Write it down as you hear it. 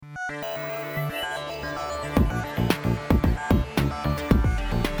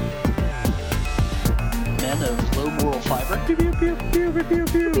Okay,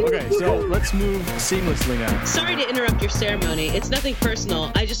 so let's move seamlessly now. Sorry to interrupt your ceremony. It's nothing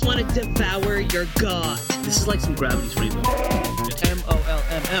personal. I just want to devour your god. This is like some Gravity's Rainbow.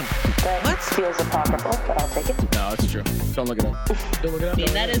 MOLMM. What? Feels apocryphal, but I'll take it. No, it's true. Don't look it up. Don't look it up. I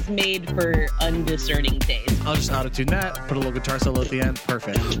mean, that is made for undiscerning taste. I'll just auto-tune that. Put a little guitar solo at the end.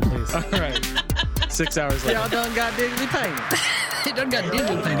 Perfect. Please. All right. 6 hours later. Y'all done got digitally painted. It done got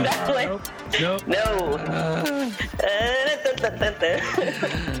digitally painted. Nope. No.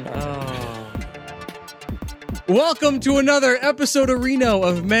 Welcome to another episode of Reno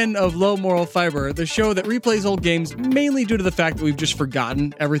of Men of Low Moral Fiber, the show that replays old games mainly due to the fact that we've just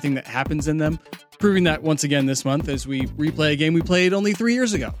forgotten everything that happens in them. Proving that once again this month as we replay a game we played only 3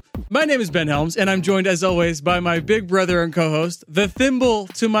 years ago. My name is Ben Helms, and I'm joined as always by my big brother and co-host, the thimble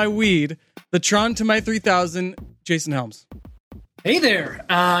to my weed, the Tron to my 3000, Jason Helms. Hey there,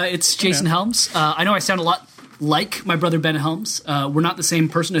 it's Jason Helms. I know I sound a lot like my brother Ben Helms. We're not the same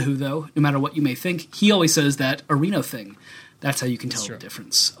person to who, though, no matter what you may think. He always says that Reno thing. That's how you can tell the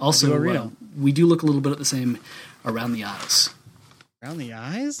difference. Also, we do look a little bit the same around the eyes. Around the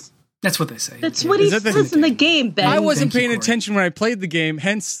eyes? That's what they say. That's what he says in the game, Ben. I wasn't paying attention when I played the game,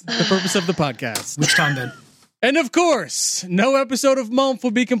 hence the purpose of the podcast. Which time, Ben? And of course, no episode of Mumph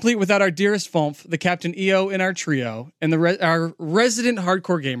will be complete without our dearest Fumph, the Captain EO in our trio, and our resident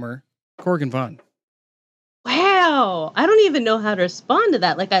hardcore gamer, Corgan Vaughn. Wow. I don't even know how to respond to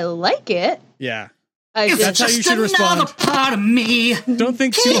that. Like, I like it. Yeah. That's how you should respond. Another part of me. Don't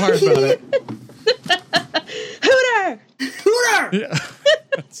think too hard about it. Hooter! Yeah.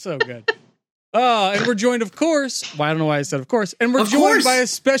 That's so good. And we're joined, of course. Well, I don't know why I said of course. And we're joined by a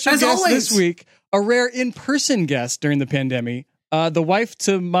special guest this week, a rare in-person guest during the pandemic, the wife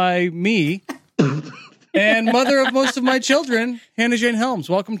to me, and mother of most of my children, Hannah Jane Helms.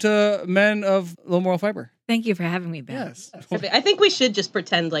 Welcome to Men of Low Moral Fiber. Thank you for having me, Ben. Yes. I think we should just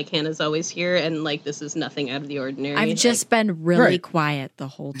pretend like Hannah's always here and like this is nothing out of the ordinary. I've just been really quiet the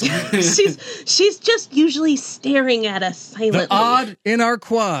whole time. she's just usually staring at us silently. The odd in our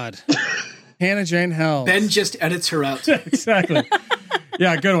quad. Hannah Jane Helms. Ben just edits her out. Exactly.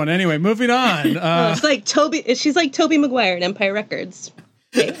 Yeah, good one. Anyway, moving on. It's like Toby. She's like Tobey Maguire in Empire Records.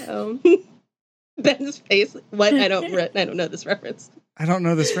 Ben's face. What? I don't know this reference. I don't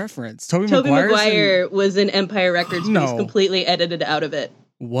know this reference. Tobey Maguire was in Empire Records. No. But he's completely edited out of it.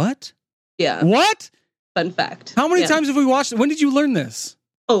 What? Yeah. What? Fun fact. How many times have we watched it? When did you learn this?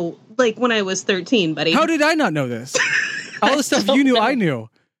 Oh, like when I was 13, buddy. How did I not know this? All the stuff you knew, I knew.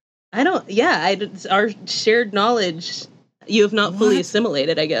 I don't. Yeah, it's our shared knowledge. You have not fully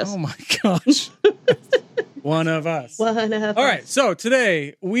assimilated, I guess. Oh my gosh. One of us. All right, so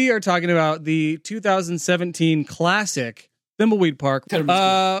today we are talking about the 2017 classic Thimbleweed Park.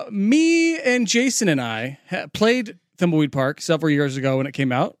 Me and Jason and I played Thimbleweed Park several years ago when it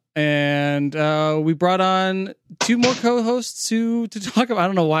came out, and we brought on two more co-hosts to talk about. I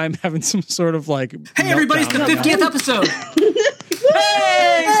don't know why I'm having some sort of like. Hey, everybody! It's the 50th episode.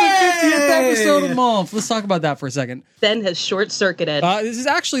 Hey, it's the 50th episode of Mumph. Let's talk about that for a second. Ben has short-circuited. This is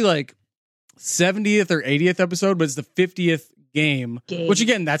actually like 70th or 80th episode, but it's the 50th game. Which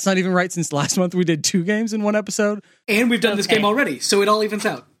again, that's not even right since last month we did 2 games in one episode. And we've done this game already, so it all evens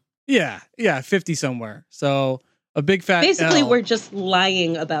out. Yeah, 50 somewhere. So a big fat Basically, L. we're just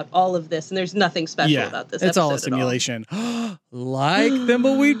lying about all of this, and there's nothing special about this it's episode all a simulation. Like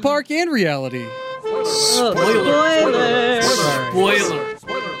Thimbleweed Park in reality. Spoiler.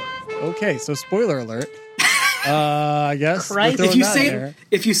 Okay, so spoiler alert. I guess if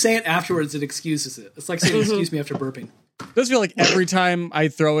you say it afterwards, it excuses it. It's like saying "excuse me" after burping. It does feel like every time I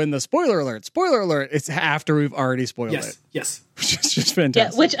throw in the spoiler alert, it's after we've already spoiled it. Yes. Which is just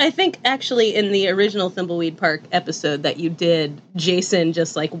fantastic. Yeah, which I think actually in the original Thimbleweed Park episode that you did, Jason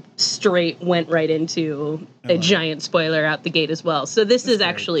just like straight went right into a giant spoiler out the gate as well. So this is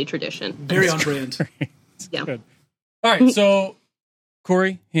actually tradition. Very on brand. Yeah. Good. All right, so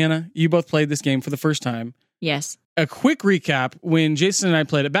Corey, Hannah, you both played this game for the first time. Yes. A quick recap: when Jason and I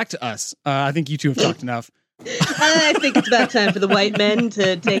played it, back to us. I think you two have talked enough. I think it's about time for the white men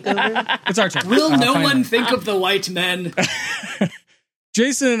to take over. It's our turn. Will no one think of the white men?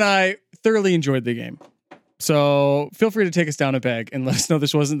 Jason and I thoroughly enjoyed the game. So feel free to take us down a peg and let us know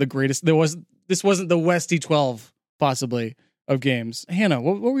this wasn't the greatest. This wasn't the Westy 12 possibly of games. Hannah,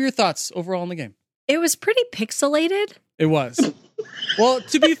 what were your thoughts overall on the game? It was pretty pixelated. It was. Well,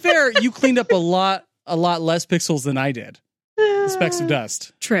 to be fair, you cleaned up a lot less pixels than I did. The Specks of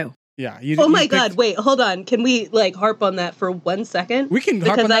Dust. True. Yeah. God. Wait, hold on. Can we like harp on that for 1 second? We can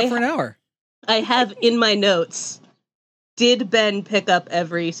harp on that for an hour. I have in my notes, did Ben pick up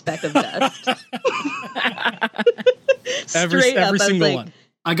every speck of dust? Every Straight up, single one.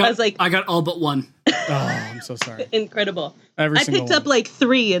 I got all but one. Oh, I'm so sorry. Incredible. Every I single picked up one. like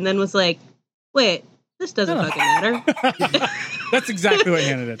 3 and then was like, wait, this doesn't fucking matter. That's exactly what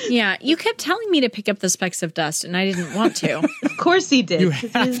Hannah did. Yeah, you kept telling me to pick up the Specks of Dust, and I didn't want to. Of course he did. You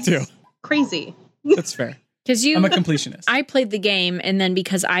 'cause have he's to. Crazy. That's fair. Because I'm a completionist. I played the game, and then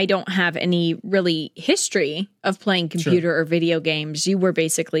because I don't have any really history of playing computer or video games, you were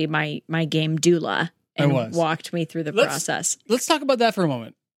basically my game doula and walked me through the process. Let's talk about that for a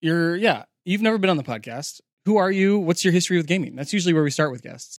moment. You've never been on the podcast. Who are you? What's your history with gaming? That's usually where we start with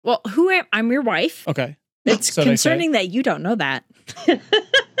guests. Well, I'm your wife. Okay. It's concerning that you don't know that.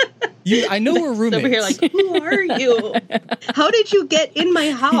 I know we're roommates. Over here like, who are you? How did you get in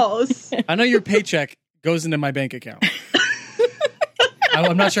my house? I know your paycheck goes into my bank account.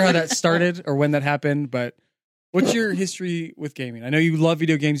 I'm not sure how that started or when that happened, but what's your history with gaming? I know you love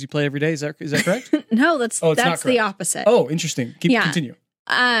video games. You play every day. Is that correct? No, that's the opposite. Oh, interesting. Continue.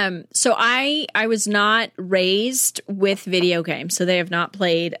 So I was not raised with video games, so they have not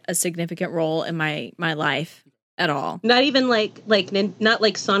played a significant role in my life at all. Not even not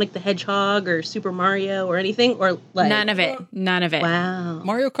like Sonic the Hedgehog or Super Mario or anything, or like None of it. Wow.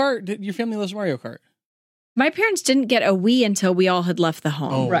 Mario Kart. Your family loves Mario Kart. My parents didn't get a Wii until we all had left the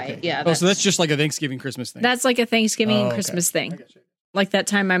home. Oh, right. Okay. Yeah. So that's just like a Thanksgiving, Christmas thing. That's like a Thanksgiving and Christmas thing. I got you. Like that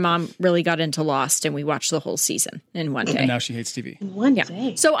time my mom really got into Lost and we watched the whole season in one day. And now she hates TV. In one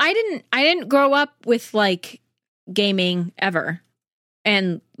day. So I didn't grow up with like gaming ever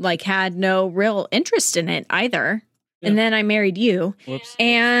and like had no real interest in it either. Yeah. And then I married you. Whoops.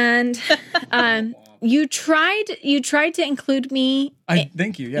 And you tried to include me.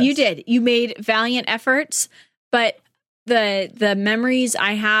 Thank you. Yes. You did. You made valiant efforts, but the memories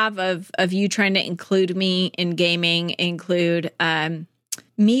I have of you trying to include me in gaming include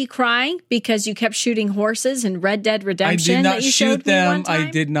me crying because you kept shooting horses in Red Dead Redemption. I did not that you shoot showed them. Me one time. I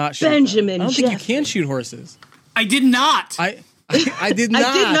did not shoot Benjamin them. I don't think you can shoot horses. I did not. I did not. I did not.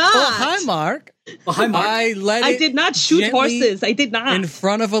 Oh, hi, Mark. Well, hi, Mark. I did not shoot horses. I did not. In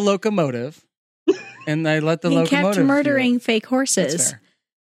front of a locomotive. And I let the he locomotive. Kept murdering fake horses. That's fair.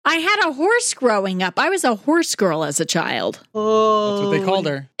 I had a horse growing up. I was a horse girl as a child. Oh, that's what they called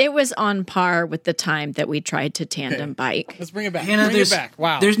her. It was on par with the time that we tried to tandem bike. Let's bring it back. Hannah, bring it back.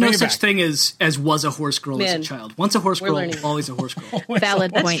 Wow. There's no such thing as was a horse girl as a Man, child. Once a horse girl, learning. always a horse girl.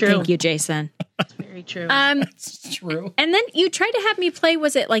 Valid point. true. Thank you, Jason. That's very true. That's true. And then you tried to have me play,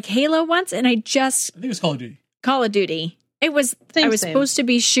 was it like Halo once? And I think it was Call of Duty. Call of Duty. It was, I was supposed to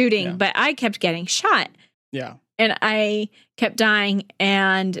be shooting, but I kept getting shot. Yeah. And I kept dying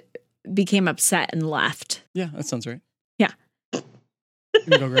and became upset and left. Yeah, that sounds right. Yeah.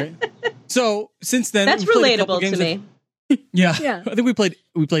 You go great. So since then, that's relatable to me. Yeah. I think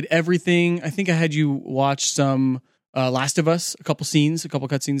we played everything. I think I had you watch some Last of Us, a couple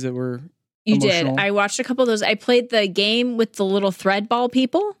cutscenes that were You emotional. did. I watched a couple of those. I played the game with the little thread ball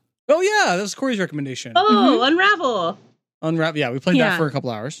people. Oh yeah, that was Corey's recommendation. Oh, Unravel. Yeah, we played that for a couple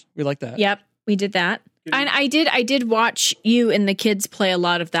hours. We liked that. Yep, we did that. And I did watch you and the kids play a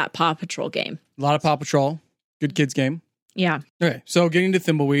lot of that Paw Patrol game. A lot of Paw Patrol. Good kids game. Yeah. Okay, so getting to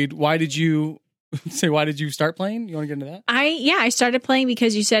Thimbleweed, why did you start playing? You want to get into that? I started playing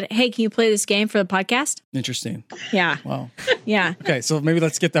because you said, "Hey, can you play this game for the podcast?" Interesting. Yeah. Wow. Yeah. Okay, so maybe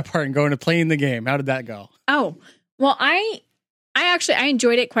let's get that part and go into playing the game. How did that go? Oh, well, I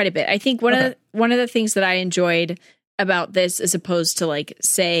enjoyed it quite a bit. I think one of the things that I enjoyed about this, as opposed to like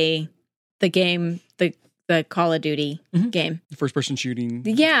say the game, the Call of Duty game, the first person shooting.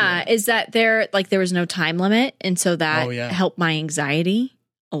 Yeah, is that there was no time limit, and so that helped my anxiety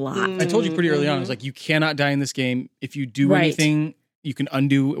a lot. I told you pretty early on. I was like, you cannot die in this game. If you do anything, you can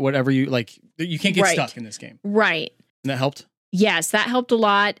undo whatever you like. You can't get stuck in this game. Right. And that helped? Yes, that helped a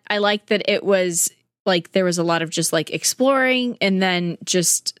lot. I liked that it was like there was a lot of just like exploring, and then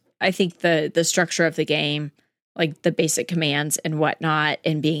just I think the structure of the game, like the basic commands and whatnot,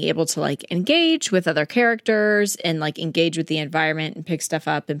 and being able to like engage with other characters and like engage with the environment and pick stuff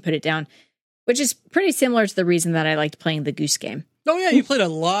up and put it down, which is pretty similar to the reason that I liked playing the Goose Game. Oh yeah, you played a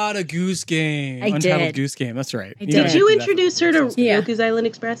lot of Goose Game. Untitled Goose Game. That's right. Did you introduce her to Yoku's Island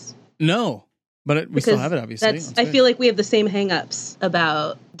Express? No, but we still have it, obviously. I feel like we have the same hang-ups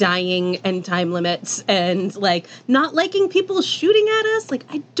about dying and time limits and like not liking people shooting at us. Like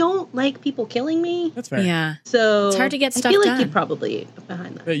I don't like people killing me. That's fair. Yeah. So it's hard to get stuff I feel like done. you'd probably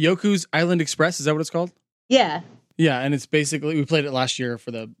behind that. Yoku's Island Express, is that what it's called? Yeah. Yeah, and it's basically, we played it last year for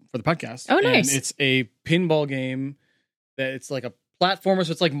the podcast. Oh, nice. And it's a pinball game that it's like a platformer,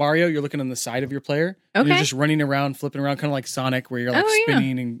 so it's like Mario. You're looking on the side of your player. And you're just running around, flipping around, kind of like Sonic, where you're like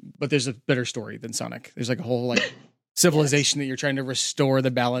spinning. But there's a better story than Sonic. There's like a whole like civilization that you're trying to restore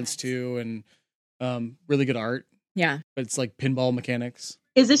the balance to, and really good art. Yeah. But it's like pinball mechanics.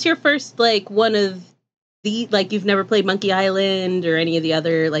 Is this your first, like, one of the, like, you've never played Monkey Island or any of the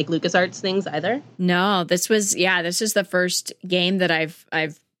other, like, LucasArts things either? No, this was the first game that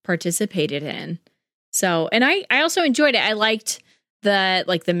I've participated in. So, and I also enjoyed it. I liked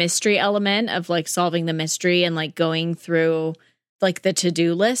the mystery element of like solving the mystery and like going through like the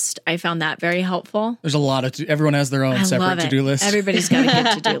to-do list. I found that very helpful. There's a lot of everyone has their own separate to-do list. Everybody's got a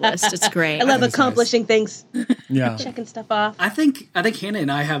good to-do list. It's great. I love accomplishing things. Yeah. Checking stuff off. I think Hannah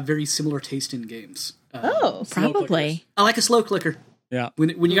and I have very similar taste in games. Probably. I like a slow clicker. Yeah. When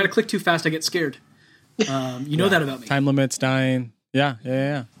you got to click too fast, I get scared. You know that about me. Time limits, dying.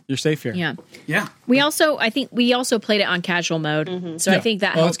 Yeah. You're safe here. Yeah. I think we also played it on casual mode. Mm-hmm. So I think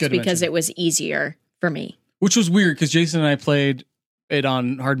that helped because it was easier for me. Which was weird because Jason and I played it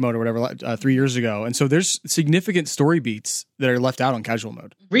on hard mode or whatever 3 years ago. And so there's significant story beats that are left out on casual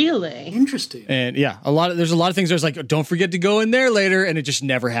mode. Really? Interesting. And yeah, there's a lot of things there's like, don't forget to go in there later. And it just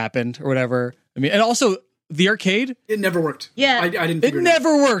never happened or whatever. I mean, and also the arcade. It never worked. Yeah. I didn't figure it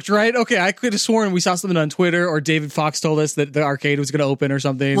never worked, right? Okay, I could have sworn we saw something on Twitter or David Fox told us that the arcade was going to open or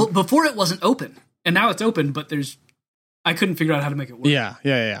something. Well, before it wasn't open. And now it's open, but I couldn't figure out how to make it work. Yeah.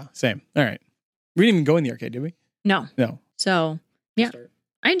 Same. All right. We didn't even go in the arcade, did we? No. So, yeah.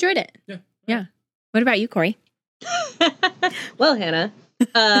 I enjoyed it. Yeah. What about you, Corey? Well, Hannah,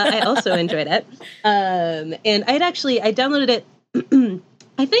 I also enjoyed it. And I downloaded it,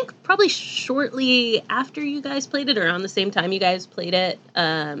 I think probably shortly after you guys played it, or around the same time you guys played it,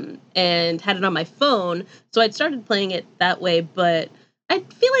 and had it on my phone. So I'd started playing it that way, but I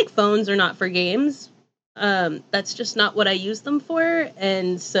feel like phones are not for games. That's just not what I use them for.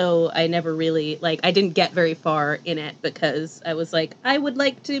 And so I never really, I didn't get very far in it because I was like, I would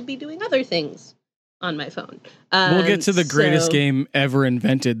like to be doing other things on my phone. We'll get to the greatest game ever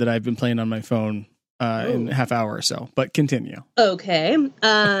invented that I've been playing on my phone in a half hour or so, but continue. Okay.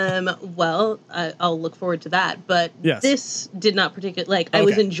 Well, I'll look forward to that. But this did not particularly, I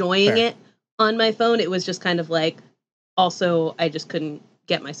was enjoying it on my phone. It was just kind of also, I just couldn't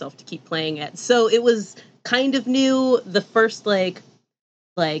get myself to keep playing it. So it was kind of new. The first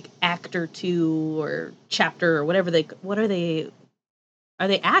act or two or chapter or whatever are they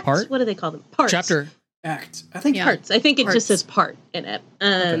acts? Part? What do they call them? Parts. Chapter. Act. I think parts. I think it just says part in it.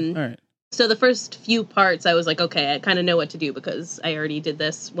 Okay. All right. So the first few parts, I was like, okay, I kind of know what to do because I already did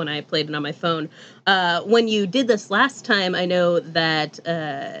this when I played it on my phone. When you did this last time, I know that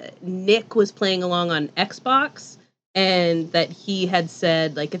Nick was playing along on Xbox, and that he had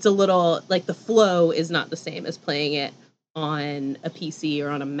said, it's a little, the flow is not the same as playing it on a PC or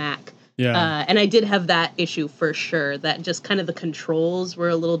on a Mac. Yeah. And I did have that issue for sure, that just kind of the controls were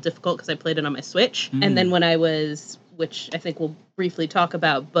a little difficult because I played it on my Switch. And then when I was, which I think we'll briefly talk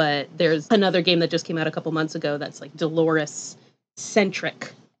about, but there's another game that just came out a couple months ago that's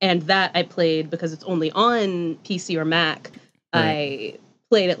Dolores-centric. And that I played because it's only on PC or Mac. Right. I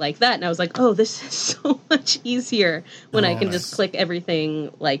played it like that, and I was like, oh, this is so much easier when I can just click everything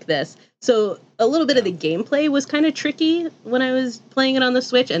like this. So a little bit of the gameplay was kind of tricky when I was playing it on the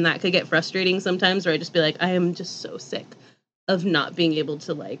Switch, and that could get frustrating sometimes, where I'd just be like, I am just so sick of not being able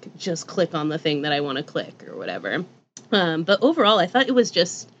to, just click on the thing that I want to click or whatever. But overall, I thought it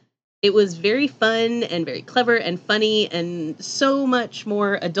was very fun and very clever and funny and so much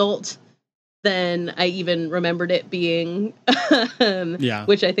more adult than I even remembered it being,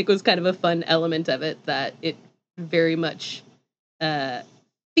 which I think was kind of a fun element of it, that it very much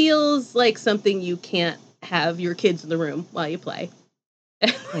feels like something you can't have your kids in the room while you play.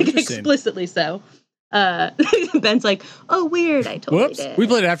 Explicitly so. Ben's like, oh, weird, I totally did. We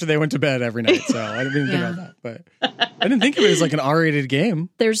played it after they went to bed every night, so I didn't think about that. But I didn't think of it as an R-rated game.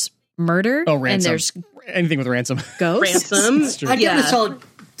 There's murder. Oh, ransom. And there's anything with ransom. Ghosts. Ransom. I'd give it a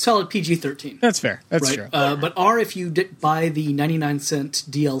solid PG-13. That's fair. That's true. But R if you buy the 99-cent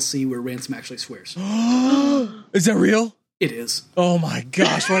DLC where Ransom actually swears. Is that real? It is. Oh my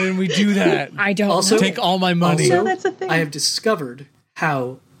gosh, why didn't we do that? I don't also, know. Take all my money. Also, that's a thing. I have discovered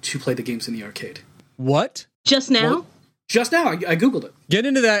how to play the games in the arcade. What? Just now? Well, just now. I Googled it. Get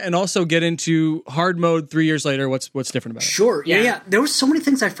into that, and also get into hard mode 3 years later. What's different about it? Sure. Yeah. There were so many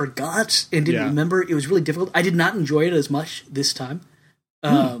things I forgot and didn't remember. It was really difficult. I did not enjoy it as much this time.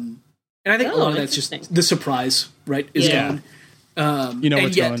 And I think a lot of that's just the surprise, right? Is gone.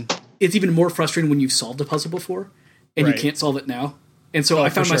 What's going. It's even more frustrating when you've solved a puzzle before and you can't solve it now. And so I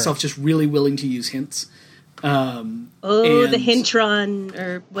found myself just really willing to use hints. The Hintron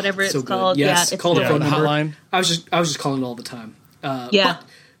or whatever it's called. Yes, it's call the phone number. Hotline. I was just calling it all the time. But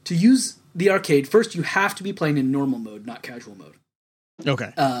to use the arcade, first you have to be playing in normal mode, not casual mode.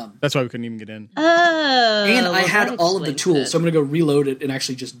 Okay. That's why we couldn't even get in. Oh. And I had all of the tools, so I'm going to go reload it and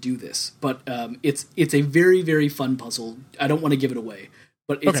actually just do this. But it's a very, very fun puzzle. I don't want to give it away,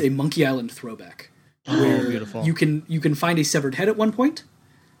 but it's a Monkey Island throwback. Where beautiful. You can find a severed head at one point,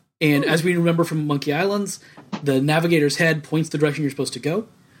 and as we remember from Monkey Islands, the navigator's head points the direction you're supposed to go.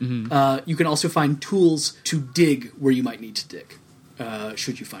 Mm-hmm. You can also find tools to dig where you might need to dig,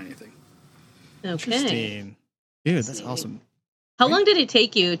 should you find anything. Okay. Interesting. Dude, that's awesome. How long did it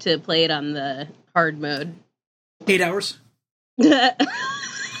take you to play it on the hard mode? 8 hours. I'm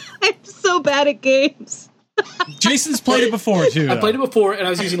so bad at games. Jason's played it before, too. I played it before, and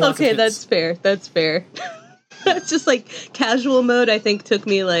I was using lots of hits. That's fair. That's fair. It's just like casual mode, I think, took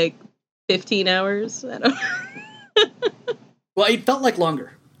me like 15 hours. I don't Well, it felt like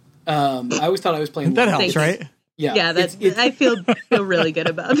longer. I always thought I was playing that longer. helps, right? Yeah. Yeah, I feel really good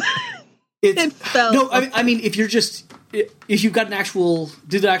about that. It felt... No, I mean, if you've got an actual...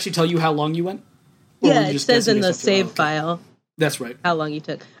 Did it actually tell you how long you went? Yeah, it says in the save file. That's right. How long you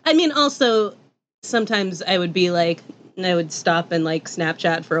took. I mean, also, sometimes I would be like, I would stop and like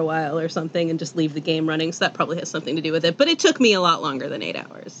Snapchat for a while or something and just leave the game running, so that probably has something to do with it. But it took me a lot longer than 8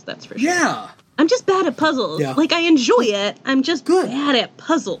 hours, that's for sure. Yeah. I'm just bad at puzzles. Yeah. Like, I enjoy it. I'm just bad at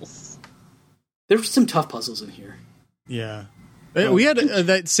puzzles. There's some tough puzzles in here. Yeah. We had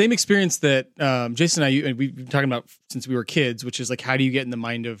that same experience that Jason and we've been talking about since we were kids, which is like, how do you get in the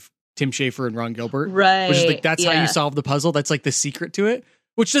mind of Tim Schafer and Ron Gilbert? Right. Which is like, that's how you solve the puzzle. That's like the secret to it,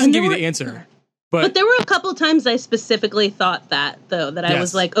 which doesn't give you the answer. But there were a couple times I specifically thought that, though, that I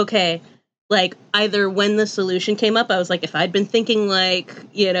was like, okay, like either when the solution came up, I was like, if I'd been thinking like,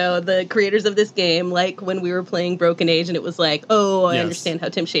 you know, the creators of this game, like when we were playing Broken Age and it was like, oh, I understand how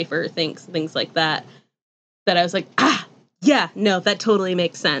Tim Schafer thinks, things like that, that I was like, yeah, no, that totally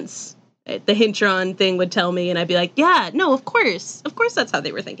makes sense. The Hintron thing would tell me, and I'd be like, yeah, no, of course that's how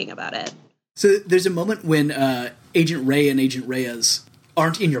they were thinking about it. So there's a moment when Agent Ray and Agent Reyes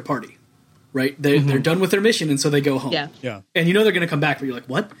aren't in your party, right? They're done with their mission, and so they go home. Yeah. And you know they're going to come back, but you're like,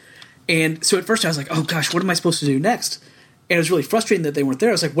 what? And so at first I was like, oh gosh, what am I supposed to do next? And it was really frustrating that they weren't there.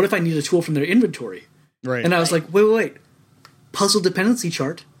 I was like, what if I need a tool from their inventory? Right. And I was like, wait. Puzzle dependency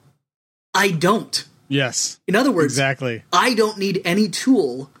chart. I don't. Yes. In other words, exactly. I don't need any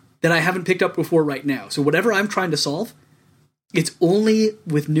tool that I haven't picked up before right now. So whatever I'm trying to solve, it's only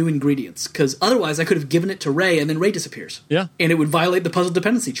with new ingredients. Because otherwise I could have given it to Ray and then Ray disappears. Yeah. And it would violate the puzzle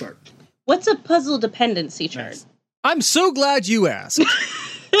dependency chart. What's a puzzle dependency chart? Nice. I'm so glad you asked.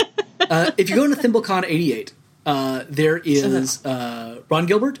 If you go into ThimbleCon 88, there is Ron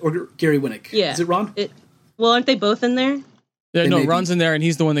Gilbert or Gary Winnick. Yeah. Is it Ron? Well, aren't they both in there? Yeah, no, Ron's in there, and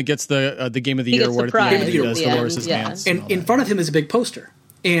he's the one that gets the Game of the Year award at the end. He does Dolores' Dance. And in front of him is a big poster.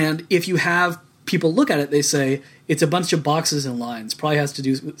 And if you have people look at it, they say it's a bunch of boxes and lines. Probably has to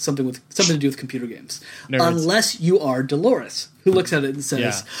do something to do with computer games. Nerds. Unless you are Dolores, who looks at it and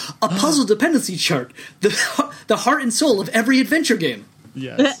says, a puzzle dependency chart, the heart and soul of every adventure game.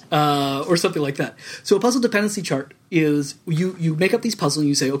 Yes. Or something like that. So a puzzle dependency chart is you make up these puzzles and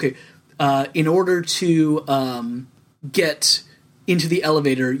you say, okay, in order to get into the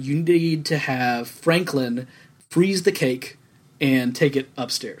elevator, you need to have Franklin freeze the cake and take it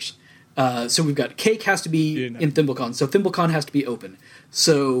upstairs. So we've got cake has to be in ThimbleCon, so ThimbleCon has to be open.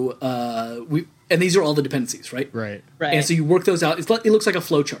 So and these are all the dependencies, right? Right. And so you work those out. It looks like a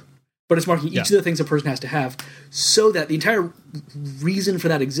flow chart, but it's marking each of the things a person has to have, so that the entire reason for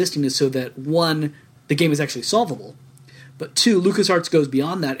that existing is so that, one, the game is actually solvable, but two, LucasArts goes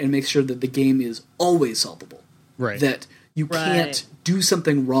beyond that and makes sure that the game is always solvable. Right. That you can't do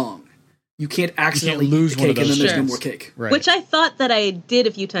something wrong. You can't accidentally lose eat the cake and then there's no Sure. more cake. Right. Which I thought that I did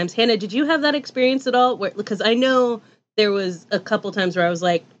a few times. Hannah, did you have that experience at all? Because I know there was a couple times where I was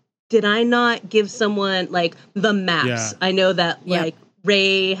like, did I not give someone like the maps? Yeah. I know that like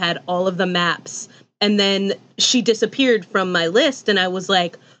Ray had all of the maps, and then she disappeared from my list, and I was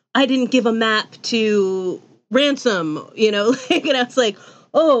like, I didn't give a map to Ransom, you know? And I was like,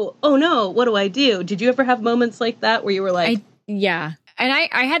 oh no, what do I do? Did you ever have moments like that where you were like... Yeah. And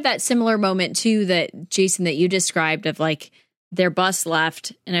I had that similar moment too that Jason, that you described, of like their bus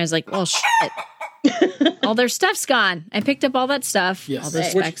left, and I was like, well, shit. All their stuff's gone. I picked up all that stuff. Yes. All the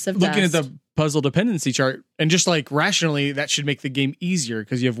specks of Looking dust. at the puzzle dependency chart, and just like rationally, that should make the game easier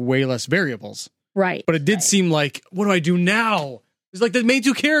because you have way less variables. Right. But it did seem like, what do I do now? It's like the main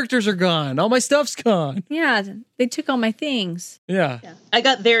two characters are gone. All my stuff's gone. Yeah, they took all my things. Yeah. I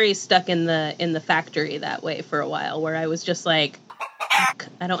got very stuck in the factory that way for a while, where I was just like,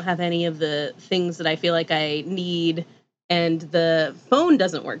 I don't have any of the things that I feel like I need, and the phone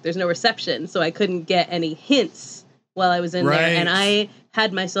doesn't work. There's no reception, so I couldn't get any hints while I was in there. And I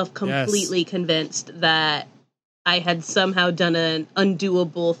had myself completely convinced that I had somehow done an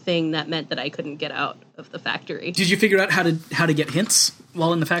undoable thing that meant that I couldn't get out of the factory. Did you figure out how to get hints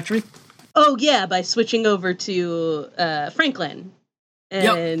while in the factory? Oh, yeah, by switching over to Franklin.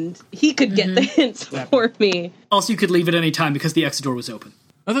 And he could get the hints for me. Also, you could leave at any time because the exit door was open.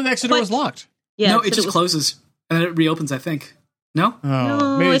 I thought the exit door was locked. Yeah, no, it just closes. And then it reopens, I think. No?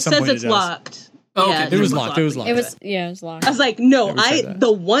 No, maybe it says it's locked. Oh, yeah, okay. It was locked. It was locked. It was locked. I was like, no,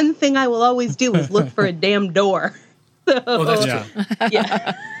 the one thing I will always do is look for a damn door. So, oh, that's true.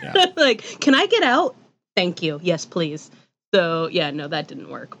 Yeah. Like, can I get out? Thank you. Yes, please. So, yeah, no, that didn't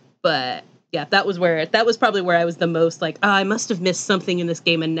work. But yeah, that was probably where I was the most like, I must have missed something in this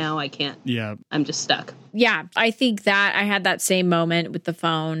game and now I can't. Yeah. I'm just stuck. Yeah, I think that I had that same moment with the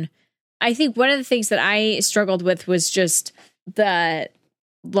phone. I think one of the things that I struggled with was just the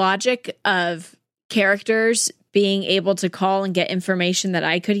logic of characters being able to call and get information that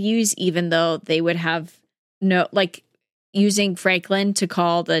I could use, even though they would have no, like using Franklin to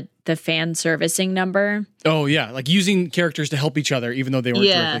call the fan servicing number. Oh, yeah. Like using characters to help each other, even though they weren't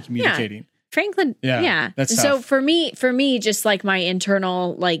directly communicating. Yeah. Franklin. Yeah. That's so tough. for me, just like my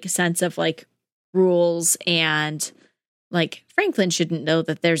internal like sense of like rules and like Franklin shouldn't know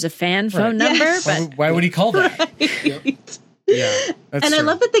that there's a fan phone number. Yes. But Why would he call that? Right. Yeah. And true. I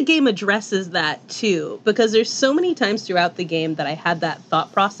love that the game addresses that too, because there's so many times throughout the game that I had that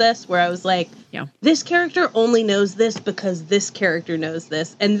thought process where I was like, this character only knows this because this character knows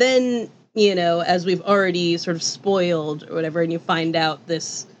this. And then, you know, as we've already sort of spoiled or whatever, and you find out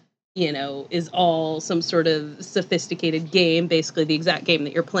this, you know, is all some sort of sophisticated game, basically the exact game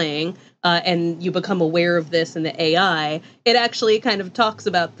that you're playing, and you become aware of this in the AI, it actually kind of talks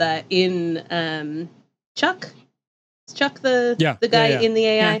about that in Chuck. Chuck the guy in the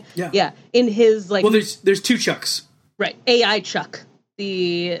AI? Yeah. In his like... Well, there's two Chucks. Right. AI Chuck.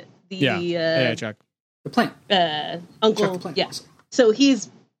 The AI Chuck. The plant. Uncle. Chuck the plant. Yeah. So he's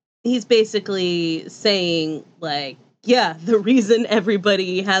basically saying like, yeah, the reason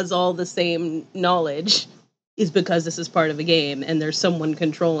everybody has all the same knowledge is because this is part of a game and there's someone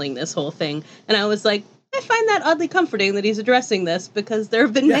controlling this whole thing. And I was like, I find that oddly comforting that he's addressing this, because there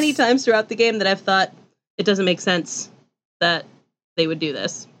have been many times throughout the game that I've thought it doesn't make sense that they would do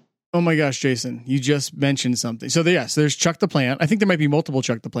this. Oh my gosh, Jason, you just mentioned something. So there's Chuck the Plant. I think there might be multiple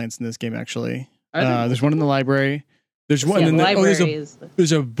Chuck the Plants in this game, actually. There's one in the library. There's one. And then,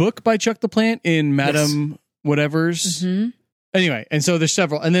 there's a book by Chuck the Plant in Madame Whatever's. Mm-hmm. Anyway, and so there's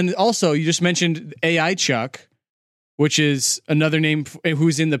several. And then also, you just mentioned AI Chuck, which is another name,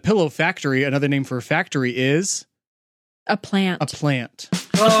 who's in the Pillow Factory. Another name for a factory is... A plant. A plant.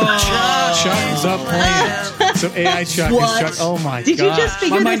 Chuck the plant. So AI Chuck is Chuck. Oh my god! Did you just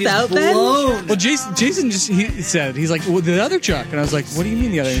figure this out, Ben? Well, Jason just he's like, well, the other Chuck, and I was like, what do you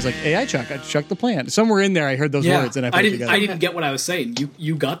mean the other? And he's like, AI Chuck. I Chuck the plant. Somewhere in there, I heard those words, and I didn't get what I was saying.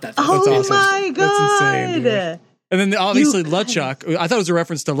 You got that. Oh That's awesome. my god! That's insane, dude. And then obviously LeChuck. I thought it was a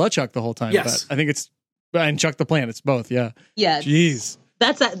reference to LeChuck the whole time. Yes. But I think it's and Chuck the plant. It's both. Yeah. Yeah. Jeez.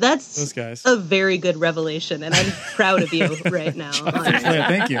 That's those guys. A very good revelation, and I'm proud of you right now.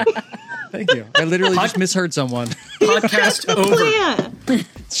 Thank you. Thank you. I literally just misheard someone. Podcast over.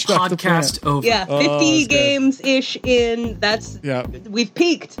 Podcast over. Yeah, 50 games-ish in. We've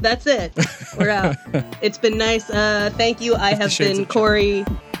peaked. That's it. We're out. It's been nice. Thank you. I have been Corey.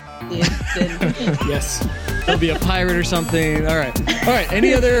 Yes. He'll be a pirate or something. All right.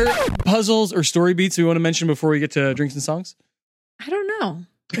 Any other puzzles or story beats we want to mention before we get to drinks and songs? I don't know.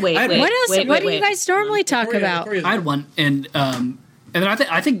 Wait. What else? What do you guys normally talk about? I had one, and then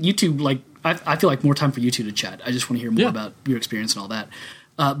I think you two, like, I feel like more time for you two to chat. I just want to hear more about your experience and all that.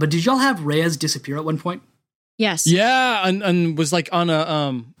 But did y'all have Reyes disappear at one point? Yes. Yeah, and was like on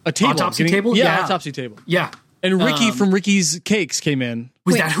a table. Autopsy table? Yeah, autopsy table. Yeah. And Ricky from Ricky's Cakes came in.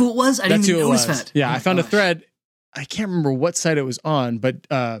 Was that who it was? I didn't even notice that. Yeah, I found a thread. I can't remember what site it was on, but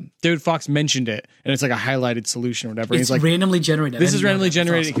David Fox mentioned it, and it's like a highlighted solution or whatever. It's he's like, randomly generated. This is randomly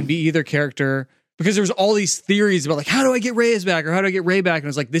generated. Awesome. It can be either character, because there was all these theories about like, how do I get Reyes back, or how do I get Ray back? And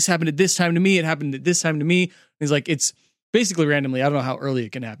it's like, this happened at this time to me. It happened at this time to me. And he's like, it's basically randomly. I don't know how early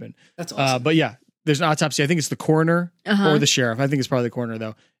it can happen. That's awesome. But yeah, there's an autopsy. I think it's the coroner or the sheriff. I think it's probably the coroner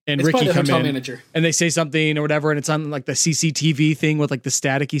though. And it's Ricky come in manager. And they say something or whatever, and it's on like the CCTV thing with like the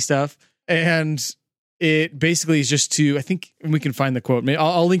staticky stuff. And it basically is just to, I think we can find the quote.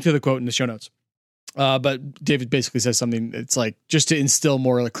 I'll link to the quote in the show notes. But David basically says something. It's like just to instill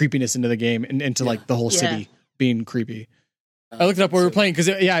more like creepiness into the game and into like the whole city being creepy. I looked it up while we were playing because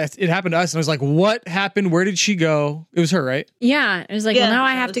it happened to us, and I was like, "What happened? Where did she go?" It was her, right? Yeah, it was like, well, now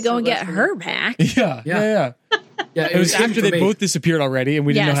I have to go and get her back. Yeah. Yeah, it was after they both disappeared already, and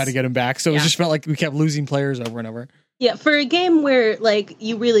we didn't know how to get them back, so it just felt like we kept losing players over and over. Yeah, for a game where like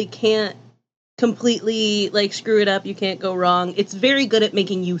you really can't completely like screw it up, you can't go wrong. It's very good at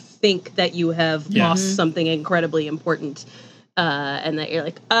making you think that you have lost something incredibly important, and that you're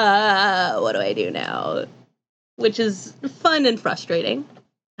like, what do I do now? Which is fun and frustrating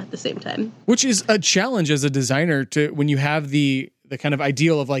at the same time. Which is a challenge as a designer to when you have the kind of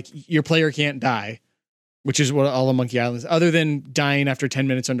ideal of like your player can't die, which is what all of Monkey Island is, other than dying after 10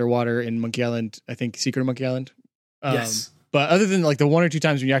 minutes underwater in Monkey Island, I think Secret of Monkey Island. Yes. But other than like the 1 or 2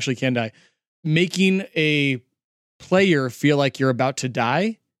 times when you actually can die, making a player feel like you're about to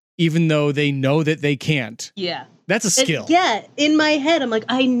die, even though they know that they can't. Yeah. That's a skill. In my head, I'm like,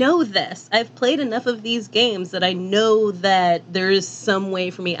 I know this. I've played enough of these games that I know that there is some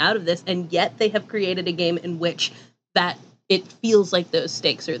way for me out of this, and yet they have created a game in which that it feels like those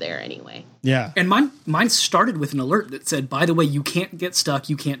stakes are there anyway. Yeah. And mine started with an alert that said, by the way, you can't get stuck,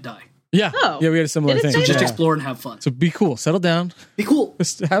 you can't die. Yeah. Oh. Yeah, we had a similar thing. So just explore and have fun. So be cool. Settle down. Be cool.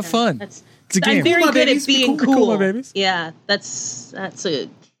 Just have fun. It's a game. I'm very good at being cool. My babies. Yeah, that's a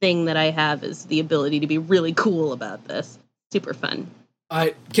thing that I have, is the ability to be really cool about this. Super fun.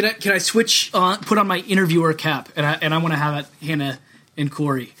 Can I switch on, put on my interviewer cap, and I want to have it, Hannah and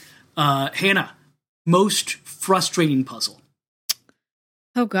Corey. Hannah, most frustrating puzzle.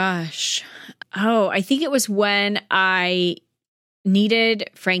 Oh gosh. I think it was when I needed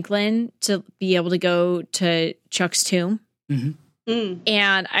Franklin to be able to go to Chuck's tomb. Mm-hmm.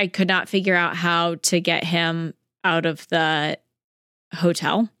 And I could not figure out how to get him out of the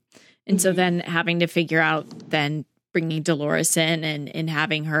hotel. And so then having to figure out then bringing Dolores in and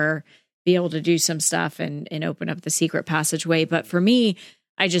having her be able to do some stuff and open up the secret passageway. But for me,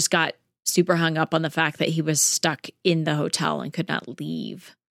 I just got super hung up on the fact that he was stuck in the hotel and could not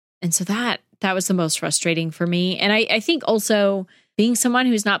leave. And so that was the most frustrating for me. And I think also being someone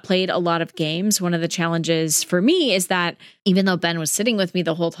who's not played a lot of games, one of the challenges for me is that even though Ben was sitting with me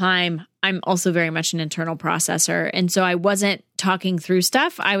the whole time, I'm also very much an internal processor. And so I wasn't talking through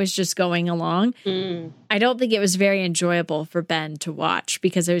stuff. I was just going along. I don't think it was very enjoyable for Ben to watch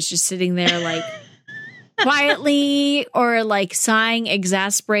because I was just sitting there like quietly or like sighing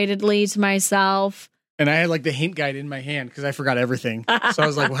exasperatedly to myself. And I had like the hint guide in my hand because I forgot everything. So I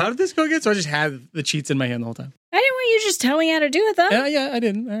was like, well, how did this go again? So I just had the cheats in my hand the whole time. I didn't want you just telling me how to do it, though. Yeah, I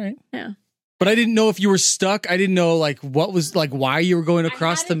didn't. All right. Yeah. But I didn't know if you were stuck. I didn't know like what was like why you were going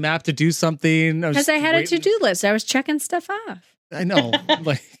across the map to do something. Because I had a to-do list. I was checking stuff off. I know.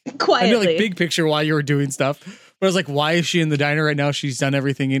 Like quietly. I know like big picture while you were doing stuff. But I was like, why is she in the diner right now? She's done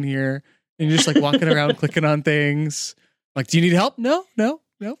everything in here. And you're just like walking around clicking on things. Like, do you need help? No,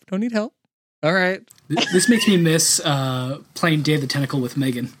 don't need help. All right. This makes me miss playing Day of the Tentacle with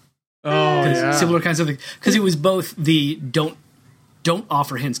Megan. Oh, yeah. Similar kinds of things. Because it was both the don't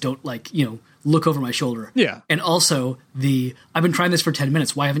offer hints, don't like, look over my shoulder. Yeah. And also the I've been trying this for 10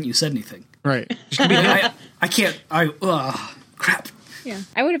 minutes. Why haven't you said anything? Right. I can't. Crap. Yeah.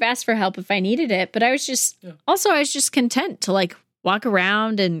 I would have asked for help if I needed it, but I was just content to like walk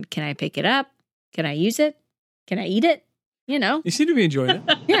around and can I pick it up? Can I use it? Can I eat it? You seem to be enjoying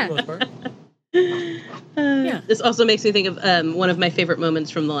it. Yeah. This also makes me think of one of my favorite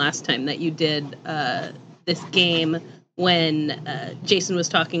moments from the last time that you did this game when Jason was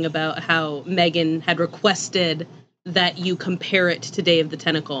talking about how Megan had requested that you compare it to Day of the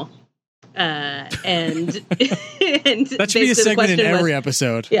Tentacle. And that should be a segment in every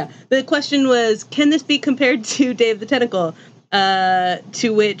episode. Yeah. The question was, can this be compared to Day of the Tentacle? To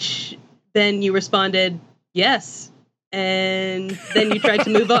which then you responded, yes. And then you tried to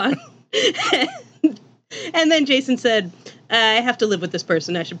move on. And then Jason said, I have to live with this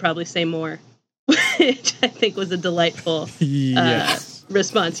person. I should probably say more. Which I think was a delightful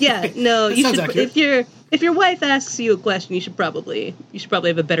response. Yeah, no, you should. Accurate. If your wife asks you a question, you should probably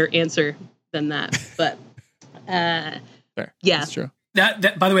have a better answer than that. But fair. Yeah, that's true.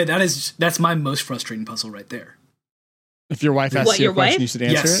 That by the way, that's my most frustrating puzzle right there. If your wife asks you a question, you should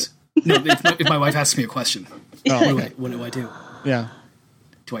answer it. No, if my wife asks me a question, what do I do? Yeah.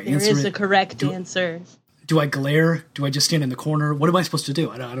 Do I answer it? There is a correct answer. Do I glare? Do I just stand in the corner? What am I supposed to do?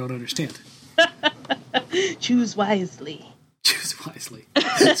 I don't understand. Choose wisely. Choose wisely.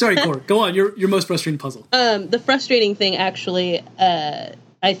 Sorry, Cor. Go on. Your most frustrating puzzle. The frustrating thing, actually,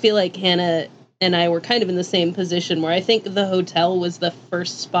 I feel like Hannah and I were kind of in the same position where I think the hotel was the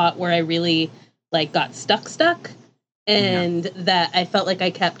first spot where I really got stuck. And that I felt like I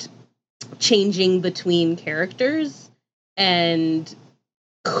kept changing between characters. and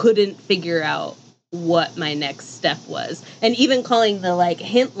couldn't figure out what my next step was. And even calling the like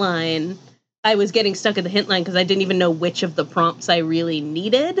hint line, I was getting stuck at the hint line because I didn't even know which of the prompts I really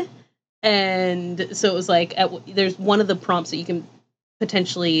needed. And so it was like, there's one of the prompts that you can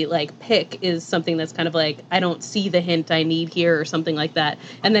potentially like pick is something that's kind of like, I don't see the hint I need here or something like that.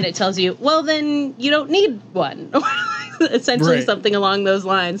 And then it tells you, well, then you don't need one. Essentially something along those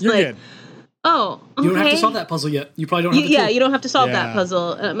lines. You're like, good. Oh, okay. You don't have to solve that puzzle yet. You probably don't have you don't have to solve that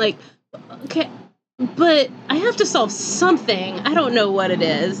puzzle. And I'm like, okay, but I have to solve something. I don't know what it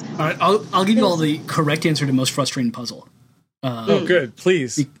is. All right, I'll give you all the correct answer to most frustrating puzzle. Oh, good.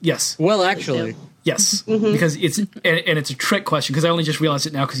 Please. Yes. Well, actually. Yes, because it's a trick question, because I only just realized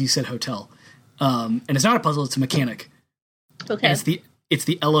it now because you said hotel. And it's not a puzzle, it's a mechanic. Okay. And it's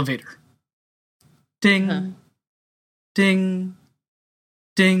the elevator. Ding, ding,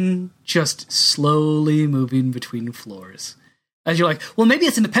 ding, just slowly moving between floors. As you're like, well, maybe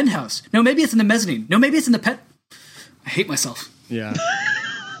it's in the penthouse. No, maybe it's in the mezzanine. No, maybe it's in the I hate myself. Yeah.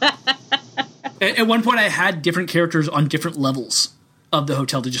 At one point, I had different characters on different levels of the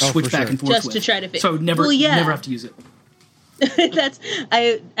hotel to just switch back and forth just with. to try to so I would never have to use it.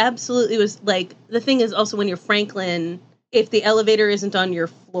 I absolutely was like, the thing is also when you're Franklin, if the elevator isn't on your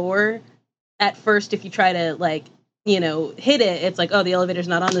floor, at first, if you try to like, hit it, it's like, oh, the elevator's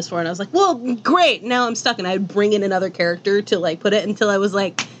not on this floor. And I was like, well, great, now I'm stuck. And I would bring in another character to like put it until I was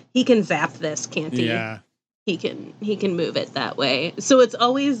like, he can zap this, can't he? Yeah. He can move it that way. So it's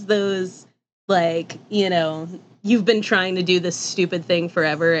always those like, you've been trying to do this stupid thing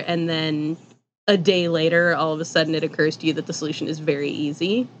forever, and then a day later, all of a sudden it occurs to you that the solution is very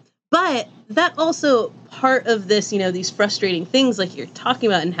easy. But that also part of this, these frustrating things like you're talking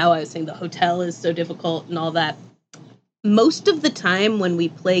about, and how I was saying the hotel is so difficult and all that. Most of the time when we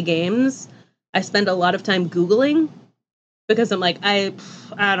play games, I spend a lot of time Googling, because I'm like, I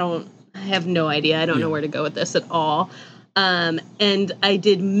have no idea. I don't know where to go with this at all. And I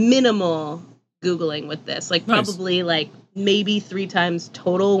did minimal Googling with this, like probably like maybe 3 times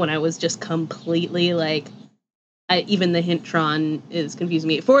total, when I was just completely like, even the Hintron is confusing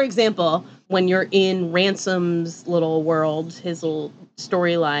me. For example, when you're in Ransom's little world, his little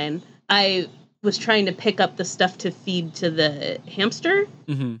storyline, I was trying to pick up the stuff to feed to the hamster.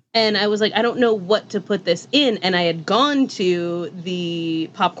 Mm-hmm. And I was like, I don't know what to put this in. And I had gone to the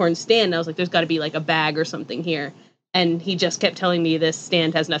popcorn stand. And I was like, there's got to be like a bag or something here. And he just kept telling me this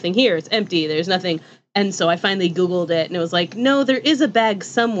stand has nothing here. It's empty. There's nothing. And so I finally Googled it, and it was like, no, there is a bag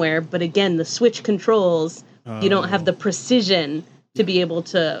somewhere. But again, the Switch controls, you don't have the precision to be able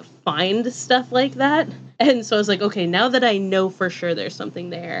to find stuff like that. And so I was like, okay, now that I know for sure there's something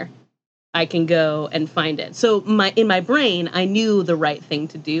there, I can go and find it. So in my brain, I knew the right thing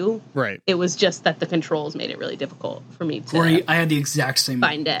to do. Right. It was just that the controls made it really difficult for me to Corey, I had the exact same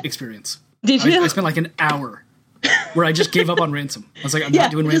experience. Did you? I spent like an hour where I just gave up on Ransom. I was like, I'm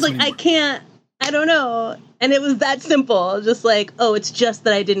not doing Ransom anymore. I don't know. And it was that simple. Just like, oh, it's just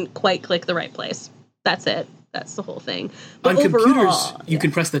that I didn't quite click the right place. That's it. That's the whole thing. But on computers, you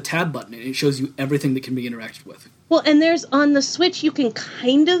can press the tab button, and it shows you everything that can be interacted with. Well, and there's on the Switch, you can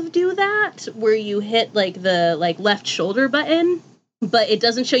kind of do that, where you hit like the left shoulder button, but it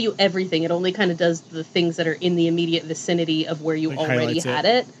doesn't show you everything. It only kind of does the things that are in the immediate vicinity of where you already had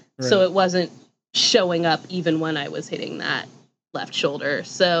it. Right. So it wasn't showing up even when I was hitting that left shoulder.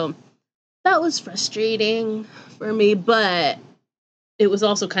 So that was frustrating for me, but it was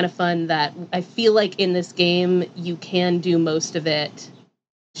also kind of fun that I feel like in this game, you can do most of it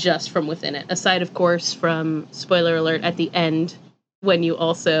just from within it. Aside, of course, from, spoiler alert, at the end, when you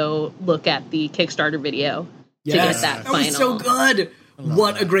also look at the Kickstarter video to get that final. That was so good.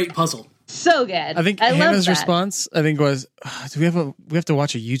 What a great puzzle. So good. I think Hannah's response, was, do we have to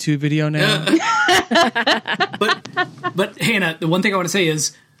watch a YouTube video now? But Hannah, the one thing I want to say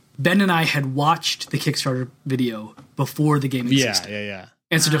is, Ben and I had watched the Kickstarter video before the game existed. Yeah.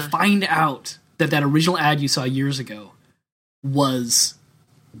 And so to find out that original ad you saw years ago was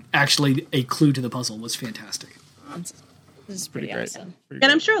actually a clue to the puzzle was fantastic. This is pretty awesome. And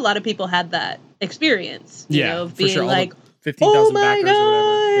I'm sure a lot of people had that experience, of being sure. like, 15,000 oh my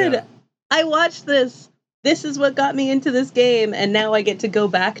God, yeah. I watched this. This is what got me into this game. And now I get to go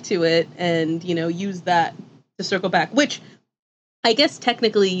back to it and, use that to circle back, which I guess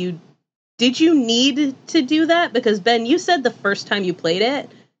technically did you need to do that? Because Ben, you said the first time you played it,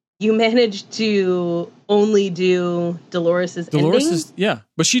 you managed to only do Dolores' ending.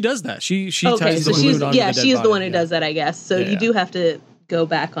 But she does that. She okay, ties so the balloon onto the dead she's the body. one who does that, I guess. So you do have to go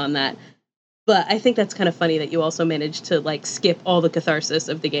back on that. But I think that's kind of funny that you also managed to like skip all the catharsis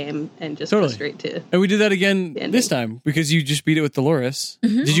of the game and just go straight to. And we did that again this time because you just beat it with Dolores.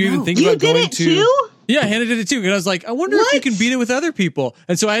 Did you even think you about did going it to? Too? Yeah, Hannah did it too. And I was like, I wonder if you can beat it with other people.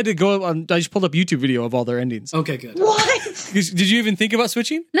 And so I had to go. I just pulled up YouTube video of all their endings. Okay, good. What? Did you even think about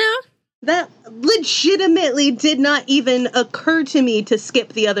switching? No. That legitimately did not even occur to me to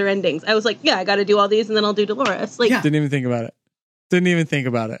skip the other endings. I was like, yeah, I got to do all these and then I'll do Dolores. Like, Didn't even think about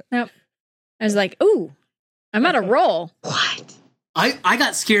it. Nope. I was like, ooh, I'm on a roll. What? I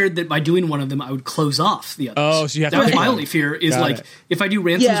got scared that by doing one of them, I would close off the others. Oh, so you have that to was pick my one. only fear is Got like, it. if I do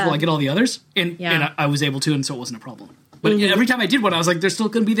ransoms, will I get all the others? And I was able to, and so it wasn't a problem. But every time I did one, I was like, they're still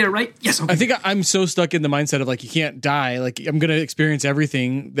going to be there, right? Yes, okay. I think I'm so stuck in the mindset of like, you can't die. Like, I'm going to experience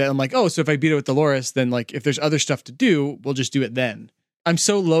everything that I'm like, oh, so if I beat it with Dolores, then like, if there's other stuff to do, we'll just do it then. I'm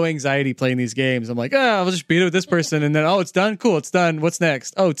so low anxiety playing these games. I'm like, I'll just beat it with this person. And then, it's done. Cool. It's done. What's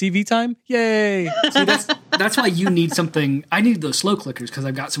next? Oh, TV time. Yay. See, that's why you need something. I need those slow clickers because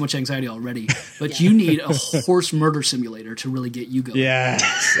I've got so much anxiety already. But you need a horse murder simulator to really get you going.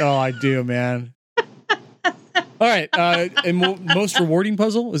 Yes. Oh, I do, man. All right. And most rewarding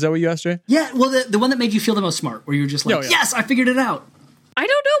puzzle? Is that what you asked, Jay? Yeah. Well, the one that made you feel the most smart, where you were just like, yes, I figured it out. I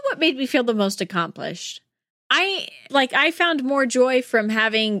don't know what made me feel the most accomplished. I found more joy from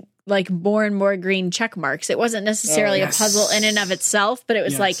having like more and more green check marks. It wasn't necessarily a puzzle in and of itself, but it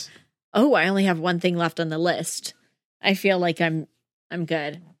was like, oh, I only have one thing left on the list. I feel like I'm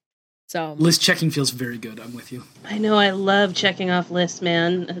good. So list checking feels very good. I'm with you. I know. I love checking off lists,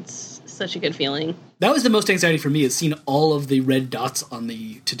 man. It's such a good feeling. That was the most anxiety for me, is seeing all of the red dots on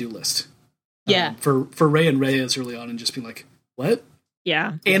the to-do list. Yeah. For Ray and Reyes early on, and just being like, what?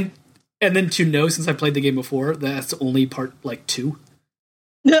 Yeah. And then to know, since I played the game before, that's only part, 2.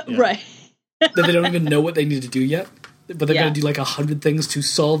 Right. That they don't even know what they need to do yet. But they're going to do, 100 things to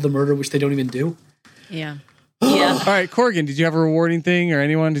solve the murder, which they don't even do. Yeah. Yeah. All right, Corrigan, did you have a rewarding thing, or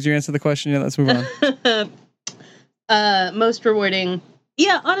anyone? Did you answer the question? Yeah, let's move on. Most rewarding.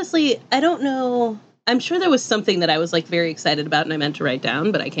 Yeah, honestly, I don't know. I'm sure there was something that I was, very excited about and I meant to write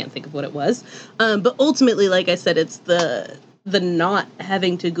down, but I can't think of what it was. But ultimately, like I said, it's the not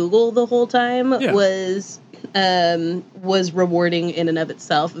having to Google the whole time was rewarding in and of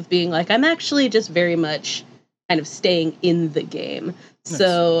itself, of being like, I'm actually just very much kind of staying in the game. Nice.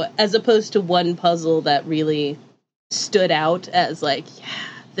 So as opposed to one puzzle that really stood out as like,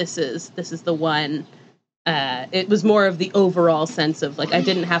 this is the one. It was more of the overall sense of like, I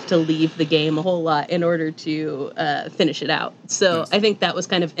didn't have to leave the game a whole lot in order to finish it out. So nice. I think that was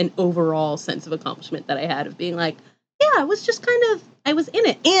kind of an overall sense of accomplishment that I had, of being like, I was just I was in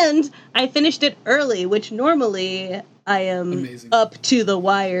it. And I finished it early, which normally I am up to the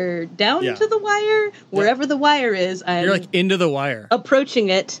wire, down to the wire, wherever the wire is. You're into the wire. Approaching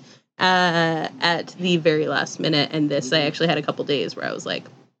it at the very last minute. And this, I actually had a couple days where I was like,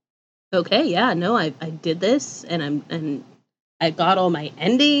 okay, I did this, and I got all my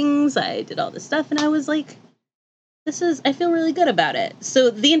endings, I did all this stuff, and I was like, I feel really good about it.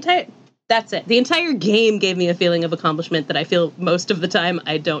 So that's it. The entire game gave me a feeling of accomplishment that I feel most of the time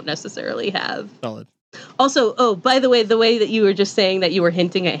I don't necessarily have. Solid. Also, by the way that you were just saying that you were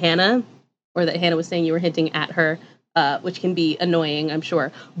hinting at Hannah, or that Hannah was saying you were hinting at her, which can be annoying, I'm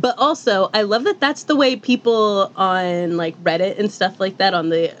sure. But also, I love that that's the way people on Reddit and stuff like that, on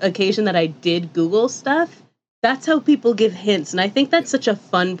the occasion that I did Google stuff, that's how people give hints. And I think that's such a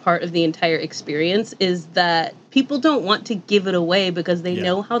fun part of the entire experience, is that people don't want to give it away because they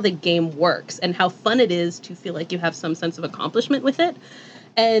know how the game works and how fun it is to feel like you have some sense of accomplishment with it.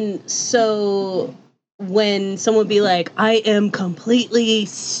 And so when someone be like, I am completely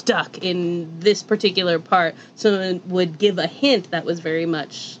stuck in this particular part, someone would give a hint that was very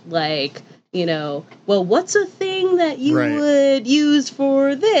much like, well, what's a thing that you would use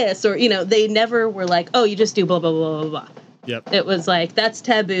for this? Or, they never were like, oh, you just do blah, blah, blah, blah, blah. Yep. It was like, that's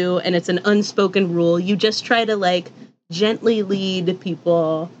taboo, and it's an unspoken rule. You just try to, gently lead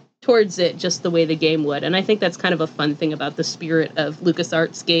people towards it just the way the game would. And I think that's kind of a fun thing about the spirit of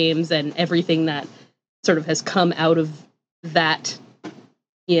LucasArts games and everything that sort of has come out of that,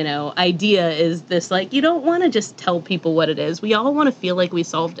 idea, is this, you don't want to just tell people what it is. We all want to feel like we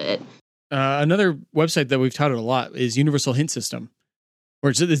solved it. Another website that we've touted a lot is Universal Hint System,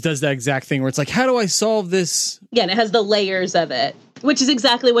 where it does that exact thing where it's like, how do I solve this? Yeah, and it has the layers of it, which is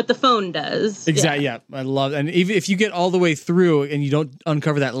exactly what the phone does. Exactly. Yeah. I love it. And even if you get all the way through and you don't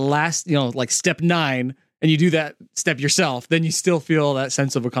uncover that last, step 9, and you do that step yourself, then you still feel that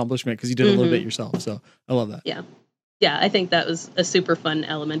sense of accomplishment because you did a little bit yourself. So I love that. Yeah. Yeah. I think that was a super fun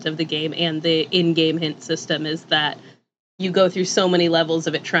element of the game, and the in-game hint system is that you go through so many levels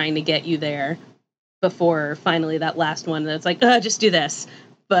of it trying to get you there before finally that last one that's like, just do this.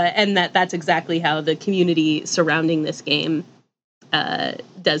 And that's exactly how the community surrounding this game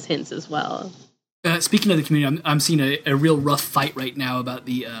does hints as well. Speaking of the community, I'm seeing a real rough fight right now about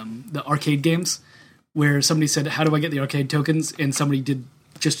the arcade games, where somebody said, "How do I get the arcade tokens?" And somebody did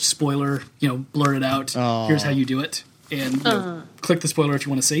just spoiler, blur it out. Oh. Here's how you do it, and click the spoiler if you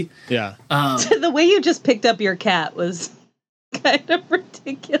want to see. Yeah. The way you just picked up your cat was kind of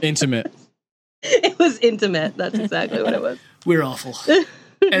ridiculous. Intimate. It was intimate. That's exactly what it was. We're awful.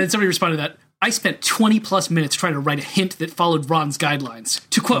 And then somebody responded to that. I spent 20 plus minutes trying to write a hint that followed Ron's guidelines.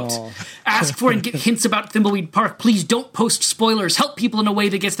 To quote, ask for and get hints about Thimbleweed Park. Please don't post spoilers. Help people in a way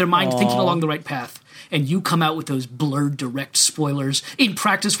that gets their mind thinking along the right path. And you come out with those blurred direct spoilers. In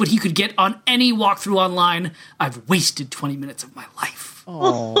practice, what he could get on any walkthrough online. I've wasted 20 minutes of my life.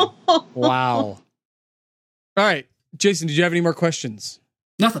 Oh, wow. All right. Jason, did you have any more questions?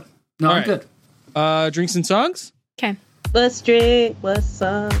 Nothing. No, I'm good. Drinks and songs? Okay. Let's drink. What's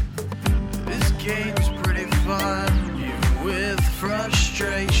up? This game's pretty fun, even with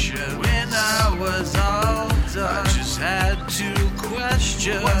frustration. When I was all done, I just had to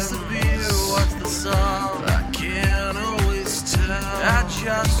question, what's the beer, what's the song? I can't always tell. I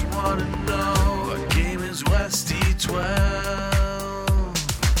just wanna know, what game is Westy 12?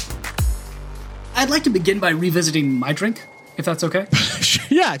 I'd like to begin by revisiting my drink, if that's okay.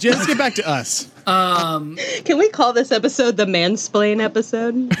 Yeah, let's get back to us. Can we call this episode the mansplain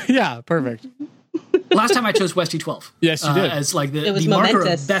episode? Yeah, perfect. Last time I chose Westy 12. Yes, you did. As like the marker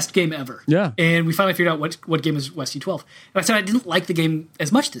of best game ever. Yeah. And we finally figured out what game is Westy 12. And I said I didn't like the game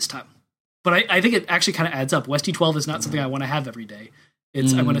as much this time. But I think it actually kind of adds up. Westy 12 is not something I want to have every day. I'm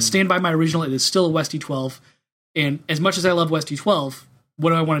going to stand by my original. It is still a Westy 12. And as much as I love Westy 12,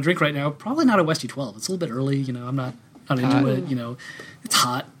 what do I want to drink right now? Probably not a Westy 12. It's a little bit early. I'm not into it. It's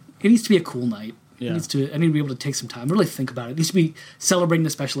hot. It needs to be a cool night. Yeah. I need to be able to take some time, really think about it. It needs to be celebrating a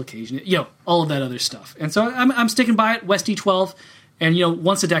special occasion, all of that other stuff. And so I'm sticking by it, Westy 12, and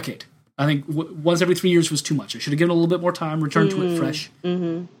once a decade. I think once every 3 years was too much. I should have given it a little bit more time, returned to it fresh.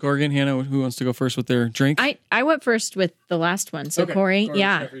 Mm-hmm. Gorgon, Hannah, who wants to go first with their drink? I went first with the last one. So, okay. Corey,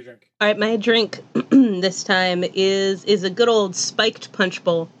 yeah. All right, my drink this time is a good old spiked punch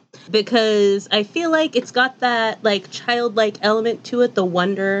bowl. Because I feel like it's got that childlike element to it, the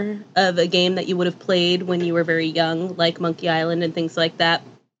wonder of a game that you would have played when you were very young, like Monkey Island and things like that.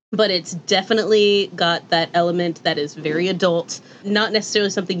 But it's definitely got that element that is very adult. Not necessarily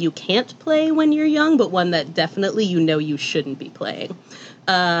something you can't play when you're young, but one that definitely you shouldn't be playing.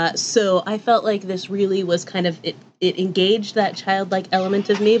 So I felt like this really was kind of, it engaged that childlike element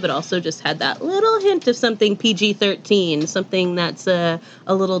of me, but also just had that little hint of something PG-13, something that's a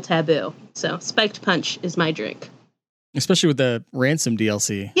little taboo. So Spiked Punch is my drink. Especially with the Ransom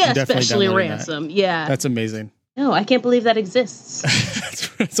DLC. Yeah, especially Ransom. That. Yeah. That's amazing. No, I can't believe that exists.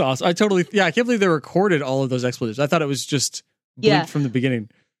 That's awesome. I can't believe they recorded all of those expletives. I thought it was just bleeped from the beginning.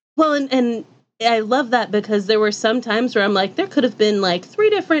 Well, and I love that because there were some times where I'm like, there could have been 3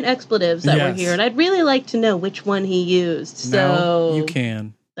 different expletives that were here, and I'd really like to know which one he used. So now you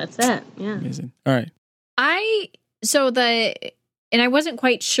can. That's it. Yeah. Amazing. All right. I wasn't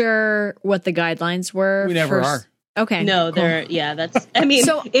quite sure what the guidelines were. We never are. Okay. No, cool. That's,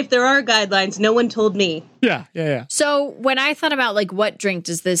 so if there are guidelines, no one told me. Yeah. So when I thought about what drink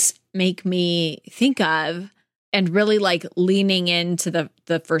does this make me think of, and really leaning into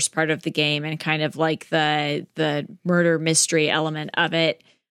the first part of the game and kind of the murder mystery element of it,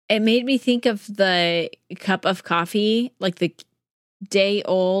 it made me think of the cup of coffee, the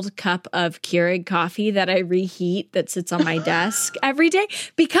day-old cup of Keurig coffee that I reheat that sits on my desk every day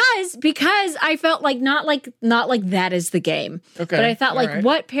because I felt not like that is the game. Okay. But I thought right.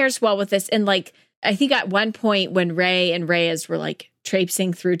 What pairs well with this? And I think at one point when Ray and Reyes were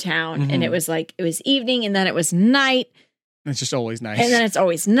traipsing through town and it was evening and then it was night. It's just always night. And then it's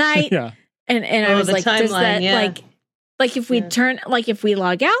always night. Yeah. And I was does that if we turn, if we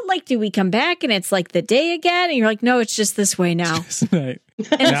log out, do we come back and it's the day again? And you're like, no, it's just this way now. Just night.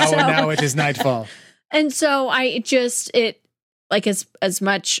 Now it is nightfall. And so I just, as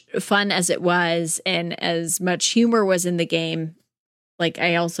much fun as it was and as much humor was in the game,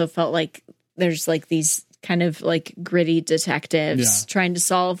 I also felt there's these kind of gritty detectives trying to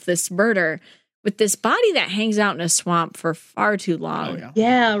solve this murder with this body that hangs out in a swamp for far too long. Oh,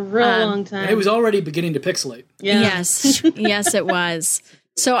 yeah, real long time. It was already beginning to pixelate. Yeah. Yes, it was.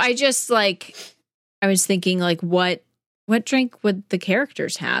 So I just I was thinking what drink would the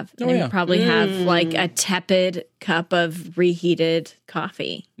characters have? And they would probably have a tepid cup of reheated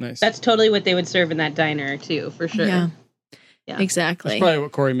coffee. Nice. That's totally what they would serve in that diner too, for sure. Yeah. Yeah. Exactly. That's probably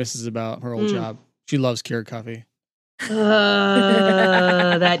what Corey misses about her old job. She loves Keurig coffee. That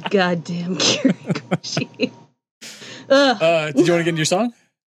goddamn Keurig machine. Did you want to get into your song?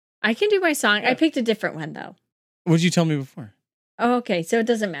 I can do my song. I picked a different one, though. What did you tell me before? Oh, okay. So it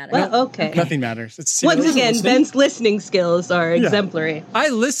doesn't matter. Well, okay. Nothing matters. It's Once again, Ben's listening skills are exemplary. I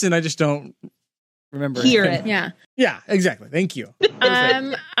listen. I just don't remember. Hear anything. it. Yeah. Yeah, exactly. Thank you.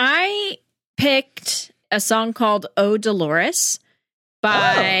 I picked a song called "Oh Dolores"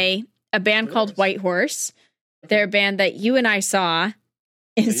 by a band called White Horse. They're a band that you and I saw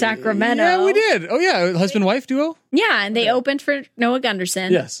in Sacramento. Yeah, we did. Oh, yeah. Husband-wife duo? Yeah, and they opened for Noah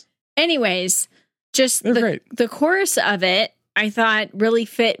Gunderson. Yes. Anyways, just They're great. the chorus of it, I thought really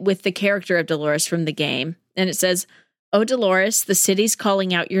fit with the character of Dolores from the game. And it says, "Oh, Dolores, the city's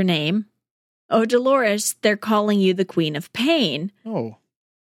calling out your name. Oh, Dolores, they're calling you the Queen of Pain." Oh.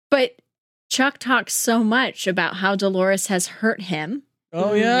 But Chuck talks so much about how Dolores has hurt him.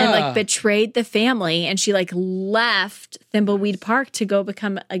 Oh, yeah. And like betrayed the family, and she like left Thimbleweed Park to go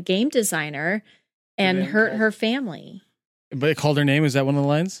become a game designer and hurt her family. But it called her name? Is that one of the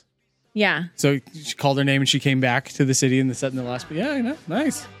lines? Yeah. So she called her name and she came back to the city in the last. Yeah, I know.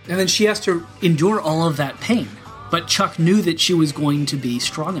 Nice. And then she has to endure all of that pain. But Chuck knew that she was going to be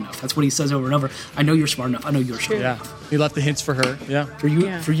strong enough. That's what he says over and over. I know you're smart enough. I know you're strong Yeah. enough. He left the hints for her. Yeah. For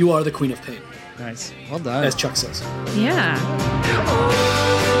you are the Queen of Pain, Nice. Well done. as Chuck says. Yeah.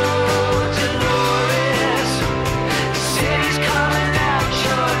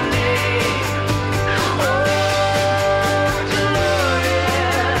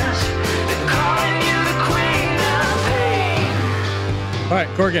 All right,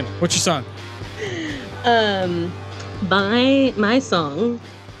 Corrigan, what's your song? My song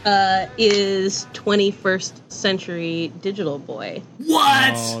is 21st Century Digital Boy.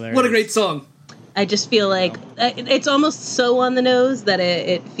 What? Oh, there What it a great song. I just feel like it's almost so on the nose that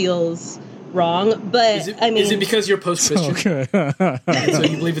it feels wrong. But Is it because you're post-Christian? Okay. And so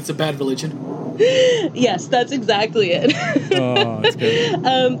you believe it's a bad religion? yes, that's exactly it. Oh, that's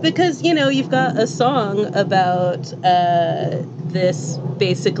good. Because you've got a song about this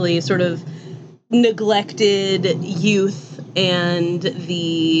basically sort of neglected youth and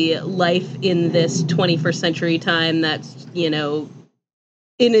the life in this 21st century time that's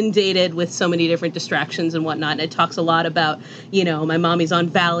inundated with so many different distractions and whatnot. And it talks a lot about, my mommy's on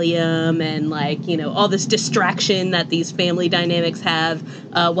Valium and all this distraction that these family dynamics have,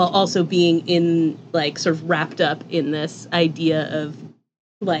 while also being in sort of wrapped up in this idea of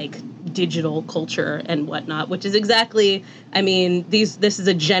digital culture and whatnot, which is exactly, this is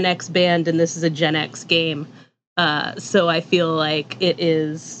a Gen X band and this is a Gen X game. So I feel like it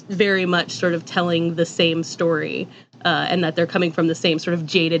is very much sort of telling the same story, and that they're coming from the same sort of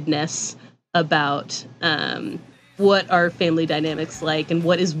jadedness about what are family dynamics like and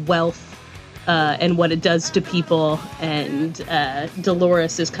what is wealth and what it does to people. And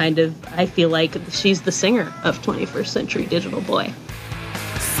Dolores is kind of, I feel like she's the singer of 21st Century Digital Boy.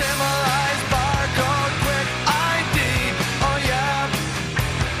 Civilized barcode, quick ID, oh yeah.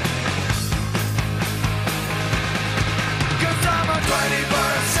 'Cause I'm a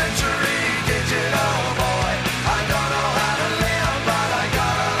 21st century digital boy. I don't know how to live, but I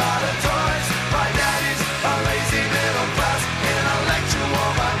got a lot of toys. My daddy's a lazy middle class intellectual.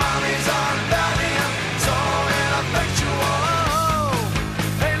 My mommy's on Valium, so ineffectual.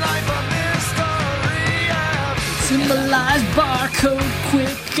 A life of mystery, yeah. Symbolized barcode,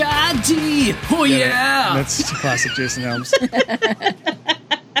 quick ID. Oh, yeah. That's classic Jason Helms.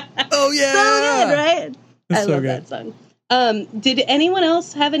 Oh, yeah. So good, right? That's I so love good. that song. Did anyone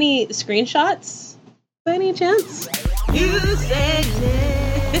else have any screenshots by any chance? You said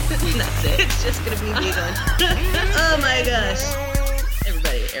it. That's it. It's just gonna be me going. Oh my gosh!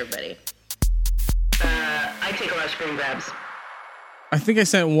 Everybody. I take a lot of screen grabs. I think I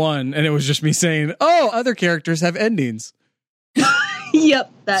sent one, and it was just me saying, "Oh, other characters have endings."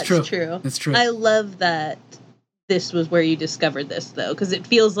 Yep, that's true. true. That's true. I love that this was where you discovered this, though, because it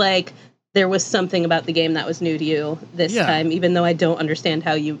feels like there was something about the game that was new to you this time, even though I don't understand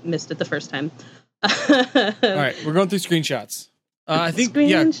how you missed it the first time. All right, we're going through screenshots. I think,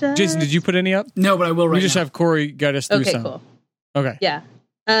 Screenshots. Jason, did you put any up? No, but I will right We just now. have Corey guide us through Okay, some. cool. Okay. Yeah.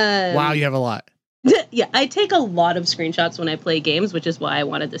 Wow, you have a lot. Yeah, I take a lot of screenshots when I play games, which is why I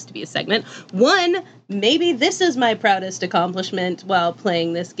wanted this to be a segment. One, maybe this is my proudest accomplishment while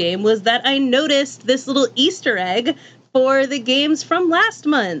playing this game, was that I noticed this little Easter egg for the games from last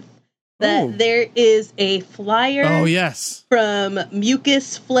month. That there is a flyer Oh, yes. from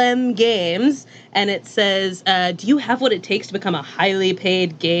Mucus Phlegm Games, and it says, do you have what it takes to become a highly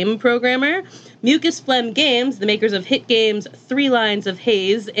paid game programmer? Mucus Phlegm Games, the makers of hit games 3 Lines of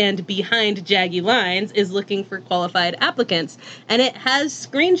Haze and Behind Jaggy Lines, is looking for qualified applicants. And it has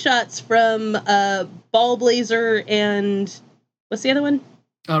screenshots from Ballblazer and... what's the other one?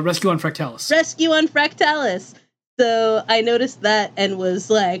 Rescue on Fractalis. Rescue on Fractalis. So I noticed that and was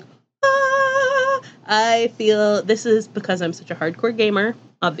like, I feel this is because I'm such a hardcore gamer,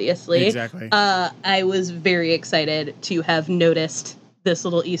 obviously. Exactly. I was very excited to have noticed this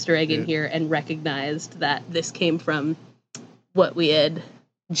little Easter egg in here and recognized that this came from what we had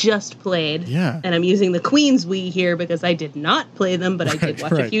just played. Yeah. And I'm using the Queen's Wii here because I did not play them, but I did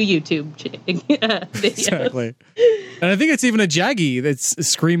watch a few YouTube videos. Exactly. And I think it's even a Jaggy that's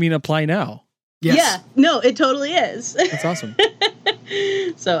screaming apply now. Yes. Yeah, no, it totally is. That's awesome.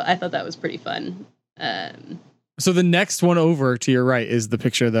 So I thought that was pretty fun. So the next one over to your right is the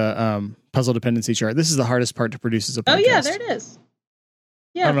picture of the puzzle dependency chart. This is the hardest part to produce as a podcast. Oh, yeah, there it is.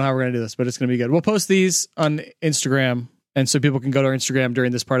 I don't know how we're going to do this, but it's going to be good. We'll post these on Instagram, and so people can go to our Instagram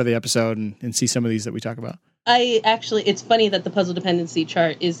during this part of the episode and see some of these that we talk about. It's funny that the puzzle dependency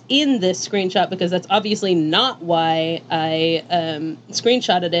chart is in this screenshot because that's obviously not why I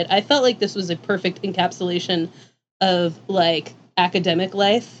screenshotted it. I felt like this was a perfect encapsulation of like academic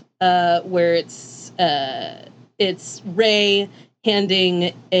life, where it's Ray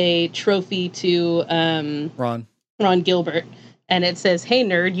handing a trophy to Ron Gilbert, and it says, "Hey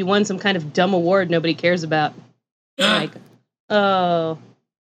nerd, you won some kind of dumb award nobody cares about." Like, oh,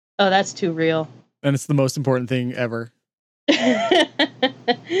 that's too real. And it's the most important thing ever.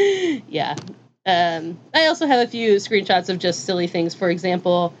 Yeah. I also have a few screenshots of just silly things. For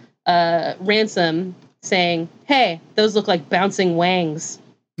example, Ransom saying, "Hey, those look like bouncing wangs."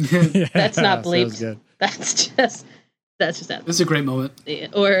 Yeah, That's not bleeped. That was good. That's just that. This is a great moment.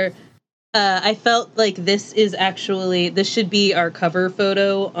 Or I felt like this should be our cover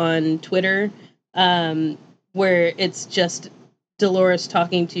photo on Twitter, where it's just Dolores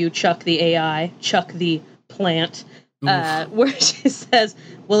talking to Chuck the AI, Chuck the plant, where she says,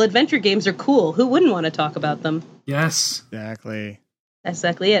 "Well, adventure games are cool. Who wouldn't want to talk about them?" Yes. Exactly. That's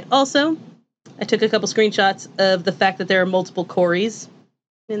exactly it. Also, I took a couple screenshots of the fact that there are multiple Corys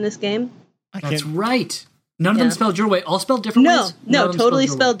in this game. That's right. None of them spelled your way. All spelled different ways? No, totally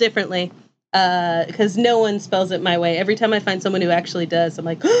spelled differently. Because no one spells it my way. Every time I find someone who actually does, I'm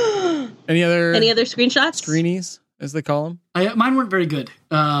like, Any other screenshots? Screenies, as they call them? Mine weren't very good.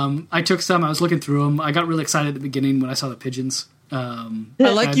 I took some. I was looking through them. I got really excited at the beginning when I saw the pigeons. I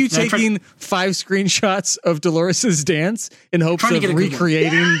like you taking 5 screenshots of Dolores' dance in hopes of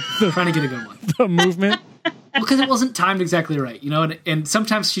recreating trying to get a good one. The movement. Well, because it wasn't timed exactly right, and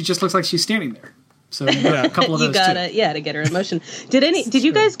sometimes she just looks like she's standing there. So a couple of those to get her in motion. Did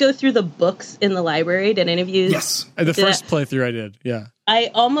you guys go through the books in the library? Did any of you? Yes. The first playthrough I did, yeah.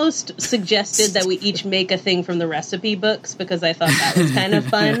 I almost suggested that we each make a thing from the recipe books because I thought that was kind of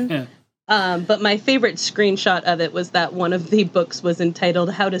fun. But my favorite screenshot of it was that one of the books was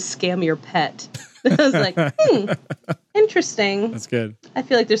entitled "How to Scam Your Pet." I was like, interesting. That's good. I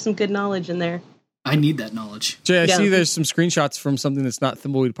feel like there's some good knowledge in there. I need that knowledge. Jay, I see there's some screenshots from something that's not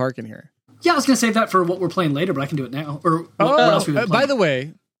Thimbleweed Park in here. Yeah, I was going to save that for what we're playing later, but I can do it now. Or what else we've been playing. By the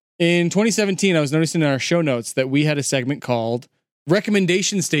way, in 2017, I was noticing in our show notes that we had a segment called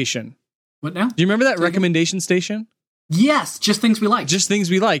Recommendation Station. What now? Do you remember that Recommendation Station? Yes, just things we liked. Just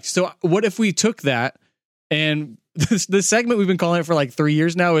things we liked. So what if we took that and the segment we've been calling it for like 3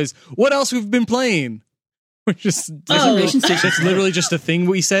 years now is what else we've been playing? Recommendation Station. It's literally just a thing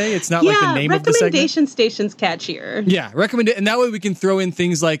we say. It's not like the name of the segment. Recommendation Station's catchier. Yeah, recommend it, and that way we can throw in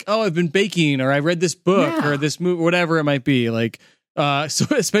things like, "Oh, I've been baking," or "I read this book," or "this movie," whatever it might be. Like, so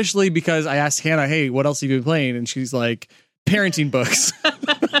especially because I asked Hannah, "Hey, what else have you been playing?" and she's like, "Parenting books."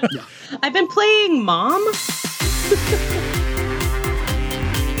 Yeah. I've been playing Mom.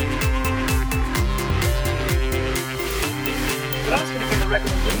 But I was going to pick a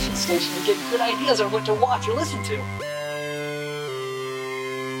recommendation station to get good ideas on what to watch or listen to.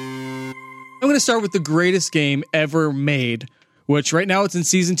 I'm going to start with the greatest game ever made, which right now it's in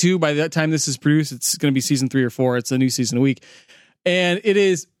season 2. By the time this is produced, it's going to be season 3 or 4. It's a new season a week. And it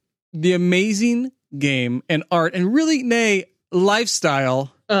is the amazing game and art and really,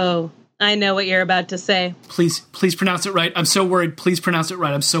 lifestyle. Oh, I know what you're about to say. Please pronounce it right. I'm so worried. Please pronounce it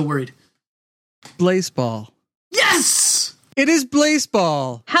right. I'm so worried. Blazeball. Yes! It is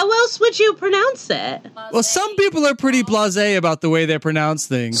Blazeball. How else would you pronounce it? Well, some people are pretty blasé about the way they pronounce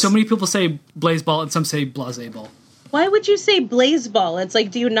things. So many people say Blazeball and some say Blaseball. Why would you say Blazeball? It's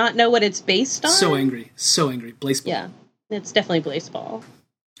like, do you not know what it's based on? So angry. Blazeball. Yeah, it's definitely Blazeball.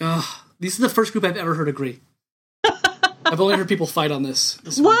 Ugh, this is the first group I've ever heard agree. I've only heard people fight on this.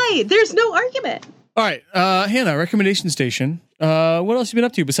 Why? There's no argument. All right, Hannah, recommendation station. What else have you been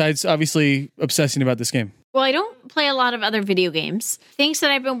up to besides obviously obsessing about this game? Well, I don't play a lot of other video games. Things that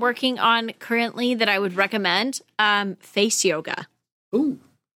I've been working on currently that I would recommend, face yoga. Ooh.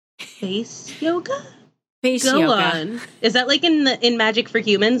 Face yoga? Face Go yoga. on. Is that like in Magic for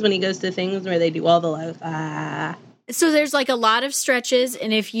Humans when he goes to things where they do all the So there's like a lot of stretches,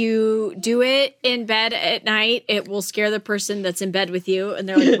 and if you do it in bed at night, it will scare the person that's in bed with you, and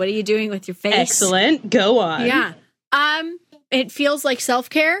they're like, "What are you doing with your face?" Excellent. Go on. Yeah. It feels like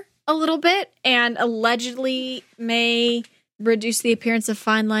self-care a little bit, and allegedly may reduce the appearance of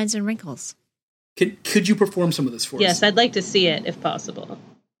fine lines and wrinkles. Could you perform some of this for us? Yes, I'd like to see it if possible.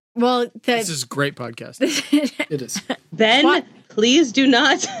 Well, This is great podcast. It is. Ben, What? please do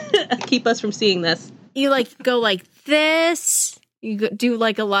not keep us from seeing this. you like go like this. Do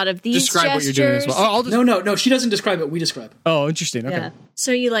like a lot of these Describe gestures. what you're doing as well. I'll just, No. She doesn't describe it. We describe it. Oh, interesting. Okay. Yeah.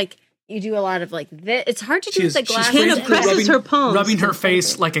 So you do a lot of like this. It's hard to do with the She's glasses. Hannah frantically presses her palms rubbing her to the face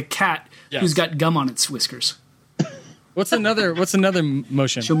center. like a cat who's got gum on its whiskers. What's another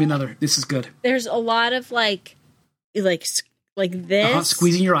motion? Show me another. This is good. There's a lot of like this.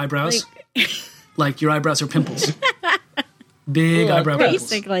 Squeezing your eyebrows. Like your eyebrows are pimples. Big eyebrow pimples.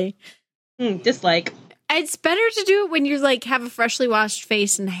 Basically. Dislike. It's better to do it when you like have a freshly washed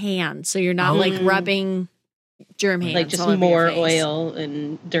face and hand, so you're not like rubbing germ hands. Like just all over more your face. oil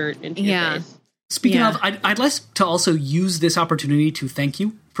and dirt into Yeah. your face. Speaking Yeah. of, I'd like to also use this opportunity to thank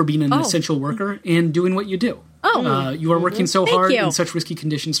you for being an essential worker and doing what you do. Oh, You are working so Thank hard you. in such risky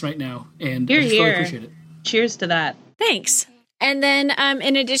conditions right now, and You're I just really here. appreciate it. Cheers to that. thanks. And then,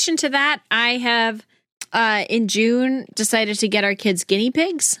 in addition to that, I have in June decided to get our kids guinea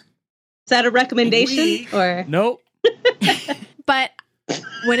pigs. Is that a recommendation? Or Nope. But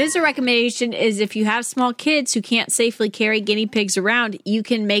what is a recommendation is if you have small kids who can't safely carry guinea pigs around, you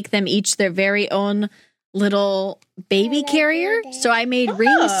can make them each their very own little baby carrier. So I made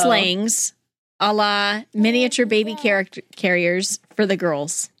ring slings a la miniature baby carriers for the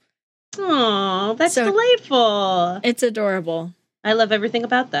girls. oh, that's So- delightful. It's adorable. I love everything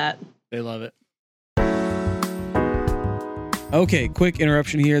about that. They love it. Okay, quick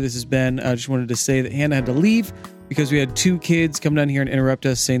interruption here. This is Ben. I just wanted to say that Hannah had to leave because we had two kids come down here and interrupt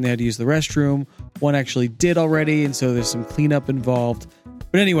us saying they had to use the restroom. One actually did already, and so there's some cleanup involved.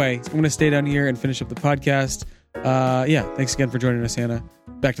 But anyway, I'm going to stay down here and finish up the podcast. Thanks again for joining us, Hannah.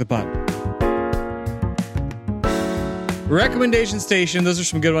 Back to the pod. Recommendation station. Those are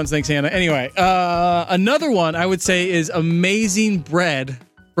some good ones. Thanks, Hannah. Anyway, another one I would say is Amazing Bread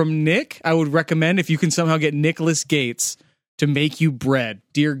from Nick. I would recommend if you can somehow get Nicholas Gates to make you bread.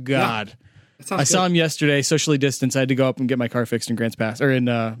 Dear God. That sounds I saw him yesterday, socially distanced. I had to go up and get my car fixed in Grants Pass, or in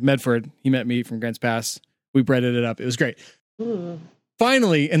Medford. He met me from Grants Pass. We breaded it up. It was great.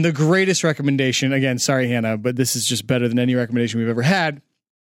 Finally, and the greatest recommendation, again, sorry, Hannah, but this is just better than any recommendation we've ever had,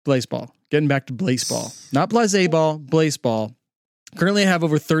 Blazeball. Getting back to Blazeball. Not Blase Ball, Blazeball. Currently, I have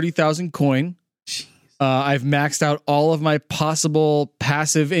over 30,000 coin. I've maxed out all of my possible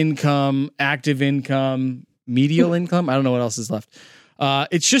passive income, active income, medial income. I don't know what else is left.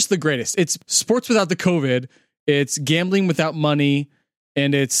 It's just the greatest. It's sports without the COVID. It's gambling without money.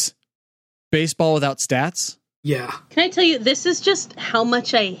 And it's baseball without stats. Yeah. Can I tell you, this is just how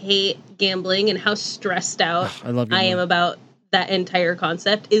much I hate gambling and how stressed out I love I am gambling. about that entire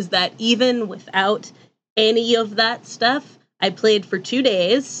concept, is that even without any of that stuff, I played for 2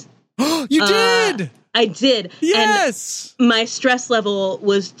 days. You did! I did. Yes! And my stress level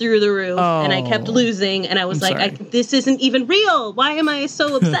was through the roof, and I kept Oh. losing, and I was I'm like, sorry. this isn't even real. Why am I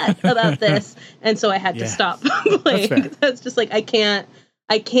so upset about this? And so I had to Yeah. stop playing. That's fair. That's just like, I can't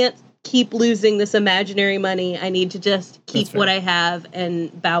keep losing this imaginary money. I need to just keep That's fair. what I have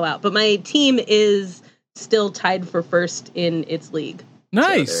and bow out. But my team is still tied for first in its league. there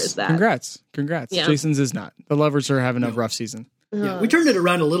Nice. is that. Congrats. Yeah. Jason's is not. The Lovers are having a rough season. Yeah, we turned it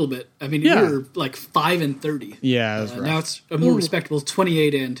around a little bit. I mean, Yeah. we were like 5-30. Yeah, that's right. Now it's a more respectable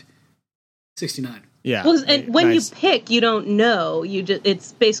 28-69. Yeah. Well, and when Nice. you pick, you don't know. You just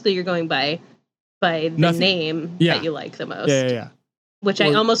it's basically you're going by the Nothing. name Yeah. that you like the most. Yeah. Which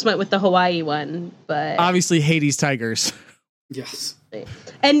I almost went with the Hawaii one, but Obviously, Hades Tigers. Yes.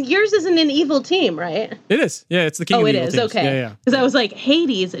 and yours isn't an evil team, right? It is. Yeah, it's the king Oh, of it evil is. teams. Okay. Yeah. Because I was like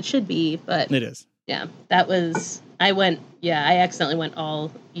Hades, it should be, but It is. yeah, that was I accidentally went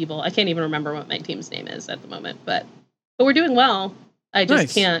all evil. I can't even remember what my team's name is at the moment, but we're doing well. I just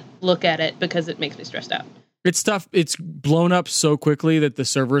Nice. can't look at it because it makes me stressed out. It's tough. It's blown up so quickly that the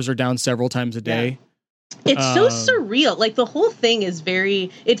servers are down several times a day. It's so surreal. Like the whole thing is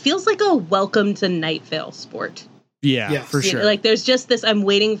it feels like a welcome to Night Vale sport. Yeah, for sure. Like there's just this, I'm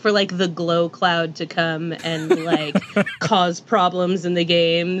waiting for like the glow cloud to come and like cause problems in the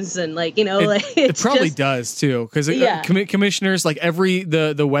games, and like, you know, like it probably does too, because commissioners, like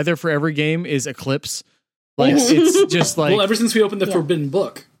the weather for every game is eclipse. Like it's just like, well, ever since we opened the Forbidden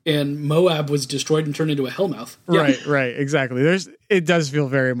Book and Moab was destroyed and turned into a Hellmouth. Right, exactly. It does feel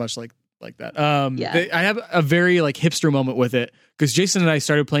very much like that. I have a very like hipster moment with it because Jason and I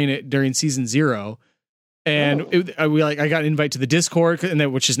started playing it during season 0. And I got an invite to the Discord,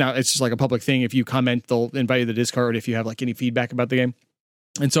 and which is now it's just like a public thing. If you comment, they'll invite you to the Discord if you have like any feedback about the game.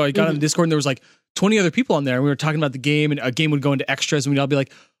 And so I got on the Discord, and there was like 20 other people on there, and we were talking about the game, and a game would go into extras, and we'd all be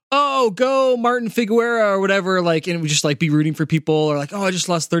like, "Oh, go Martin Figueroa," or whatever, like, and we just like be rooting for people, or like, "Oh, I just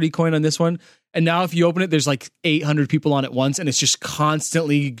lost 30 coin on this one." And now if you open it, there's like 800 people on at once, and it's just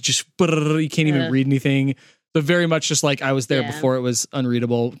constantly just you can't even read anything. So very much just like I was there before it was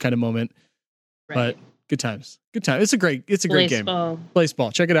unreadable kind of moment, but. Good times. It's a great game. Place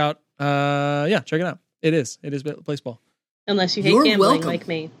Ball. Check it out. Check it out. It is Place Ball. Unless you hate gambling like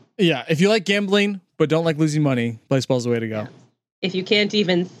me. Yeah, if you like gambling but don't like losing money, Place Ball's the way to go. Yeah. If you can't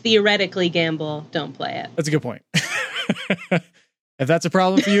even theoretically gamble, don't play it. That's a good point. If that's a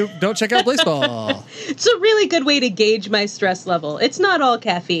problem for you, don't check out Place Ball. It's a really good way to gauge my stress level. It's not all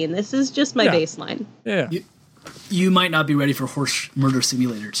caffeine. This is just my baseline. Yeah. You might not be ready for Horse Murder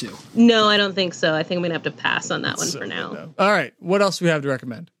Simulator 2. No, I don't think so. I think I'm going to have to pass on that one for now. All right. What else do we have to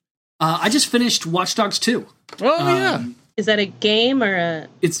recommend? I just finished Watch Dogs 2. Oh, yeah. Is that a game or a...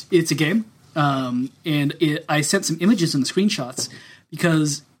 It's a game. I sent some images and screenshots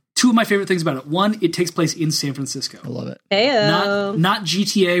because two of my favorite things about it. One, it takes place in San Francisco. I love it. Heyo. Not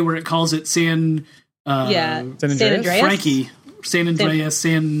GTA where it calls it San Andreas? Frankie. San Andreas, I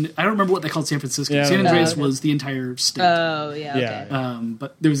don't remember what they called San Francisco. Yeah, San Andreas was the entire state. Oh, yeah, okay.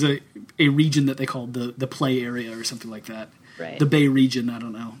 But there was a region that they called the Play Area or something like that. Right. The Bay region, I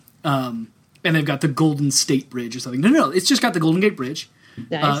don't know. And they've got the Golden State Bridge or something. No, it's just got the Golden Gate Bridge.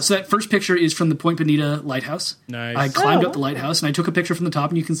 Nice. So that first picture is from the Point Bonita Lighthouse. Nice. I climbed up the lighthouse, and I took a picture from the top,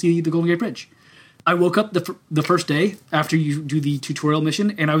 and you can see the Golden Gate Bridge. I woke up the first day after you do the tutorial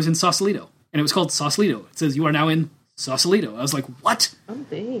mission, and I was in Sausalito. And it was called Sausalito. It says, "You are now in Sausalito." I was like, what?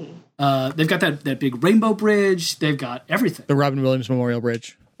 They've got that big rainbow bridge. They've got everything. The Robin Williams Memorial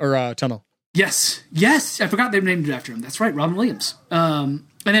Bridge or tunnel. Yes. I forgot they named it after him. That's right, Robin Williams. And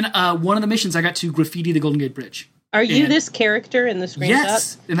then one of the missions, I got to graffiti the Golden Gate Bridge. Are you this character in the screenshot?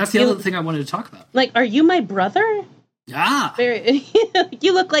 Yes, and that's the other thing I wanted to talk about. Like, are you my brother? Yeah.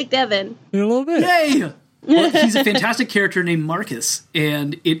 You look like Devin. A little bit. Yay! Well, he's a fantastic character named Marcus,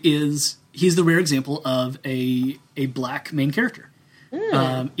 and he's the rare example of a black main character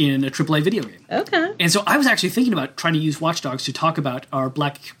in a AAA video game. Okay. And so I was actually thinking about trying to use Watch Dogs to talk about our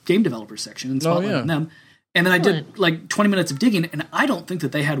black game developers section and spotlight on them. And then I did like 20 minutes of digging, and I don't think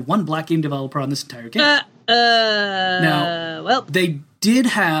that they had one black game developer on this entire game. Now, they did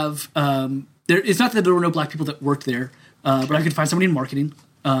have... it's not that there were no black people that worked there, but I could find somebody in marketing.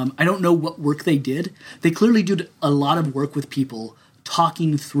 I don't know what work they did. They clearly did a lot of work with people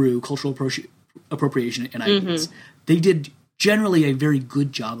talking through cultural appropriation and ideas. They did generally a very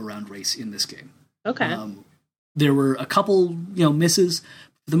good job around race in this game. Okay. There were a couple, misses.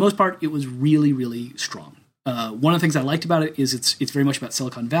 For the most part, it was really, really strong. One of the things I liked about it is it's very much about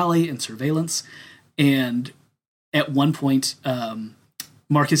Silicon Valley and surveillance. And at one point,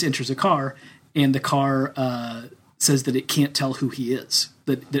 Marcus enters a car, and the car says that it can't tell who he is,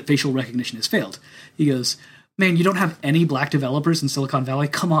 that facial recognition has failed. He goes, "Man, you don't have any black developers in Silicon Valley?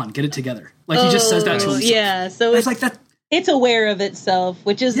 Come on, get it together." Like, he just says that to himself. Yeah, so it's like that. It's aware of itself,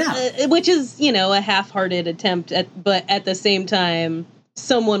 which is a half-hearted attempt but at the same time,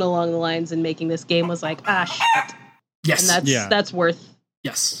 someone along the lines in making this game was like, shit. Yes. And that's worth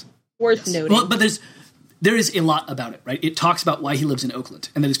noting. Well, but there is a lot about it, right? It talks about why he lives in Oakland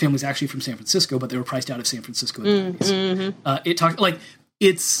and that his family's actually from San Francisco, but they were priced out of San Francisco in the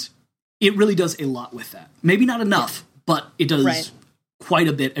 90s. It really does a lot with that. Maybe not enough, but it does quite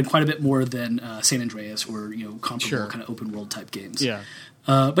a bit, and quite a bit more than San Andreas or comparable kind of open world type games. Yeah.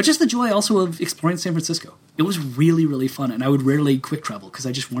 But just the joy also of exploring San Francisco. It was really, really fun, and I would rarely quick travel because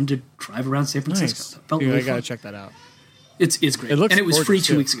I just wanted to drive around San Francisco. Nice. Felt really I gotta fun. check that out. It's great, and it was free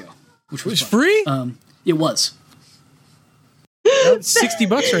 2 weeks ago. Which was free? It was.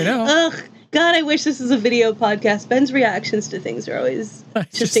 $60 right now. Ugh, God, I wish this was a video podcast. Ben's reactions to things are always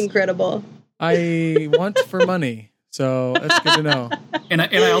just incredible. I want for money, so that's good to know. And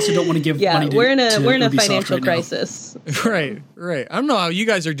I also don't want to give money to we're in a Ubisoft financial right crisis. Right. I don't know how you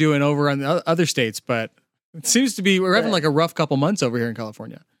guys are doing over on the other states, but it seems to be we're having like a rough couple months over here in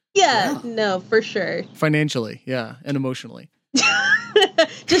California. Yeah, no, for sure. Financially, yeah, and emotionally.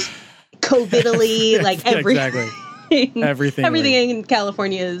 Just COVIDly, like Exactly. Everything in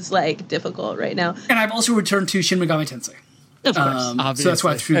California is like difficult right now. And I've also returned to Shin Megami Tensei. Of course. So that's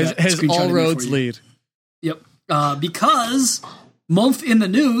why I threw that as screenshot all in there roads for you. lead. Yep. Because month in the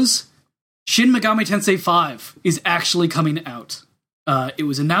news, Shin Megami Tensei 5 is actually coming out. It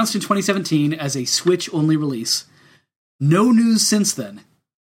was announced in 2017 as a Switch-only release. No news since then.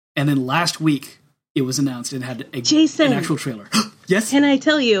 And then last week, it was announced and had an actual trailer. Yes? Can I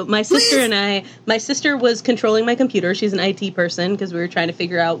tell you, my sister was controlling my computer. She's an IT person because we were trying to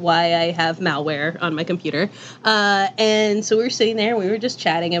figure out why I have malware on my computer. And so we were sitting there, we were just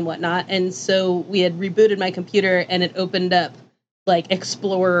chatting and whatnot. And so we had rebooted my computer and it opened up like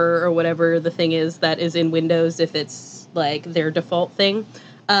Explorer or whatever the thing is that is in Windows if it's like their default thing.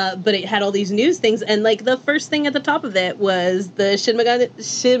 But it had all these news things, and like the first thing at the top of it was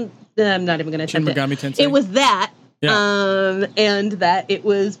the I'm not even going to Shin Megami Tensei. It was that, Yeah. and that it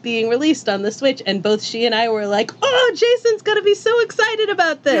was being released on the Switch, and both she and I were like, "Oh, Jason's going to be so excited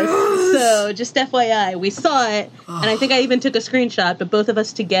about this!" Yes! So just FYI, we saw it, and I think I even took a screenshot. But both of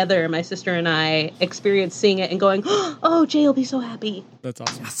us together, my sister and I, experienced seeing it and going, "Oh, Jay will be so happy." That's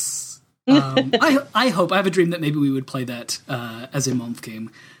awesome. Yes. I hope. I have a dream that maybe we would play that as a month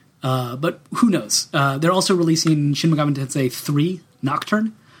game. But who knows? They're also releasing Shin Megami Tensei 3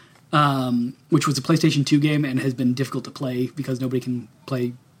 Nocturne, which was a PlayStation 2 game and has been difficult to play because nobody can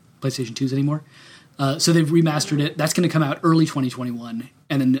play PlayStation 2s anymore. So they've remastered it. That's going to come out early 2021,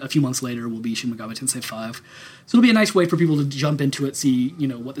 and then a few months later will be Shin Megami Tensei 5. So it'll be a nice way for people to jump into it, see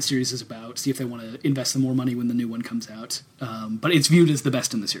what the series is about, see if they want to invest some more money when the new one comes out. But it's viewed as the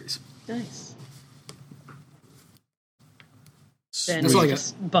best in the series. Nice. Sweet. That's all I got.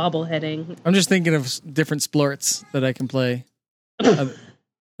 Just bobbleheading. I'm just thinking of different splorts that I can play.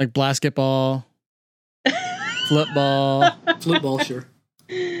 Like basketball, football. Football, sure.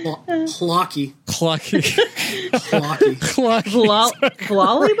 Clocky.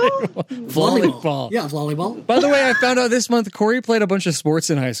 Volleyball? Yeah, volleyball. By the way, I found out this month Corey played a bunch of sports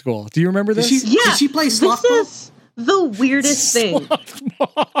in high school. Do you remember this? Did she play softball? This is the weirdest thing.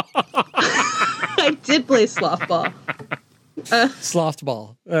 I did play softball.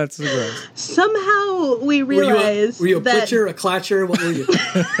 Slothball. That's gross. Somehow we realized were you a that pitcher, a catcher? What were you?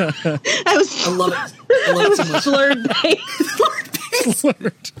 I love it. I love it so much. Slurred base.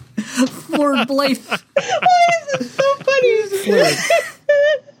 Floored Blythe. Why is it so funny?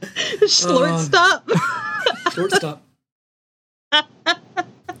 Slort stop. Short stop.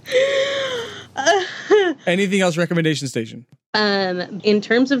 Anything else? Recommendation station. In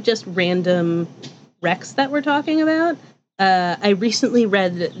terms of just random recs that we're talking about, I recently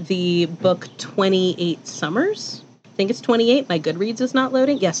read the book 28 Summers. I think it's 28. My Goodreads is not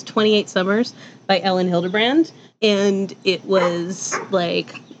loading. Yes, 28 Summers by Ellen Hildebrand. And it was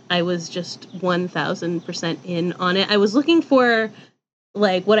like, I was just 1,000% in on it. I was looking for,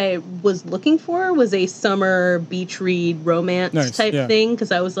 what I was looking for was a summer beach read romance type thing.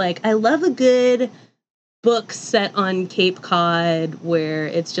 Because I was like, I love a good book set on Cape Cod where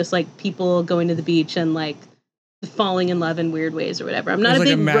it's just like people going to the beach and like falling in love in weird ways or whatever. I'm not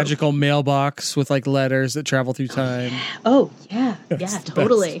a magical mailbox with like letters that travel through time. Oh yeah,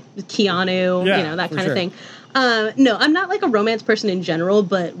 totally. Keanu, that kind of thing. No, I'm not like a romance person in general,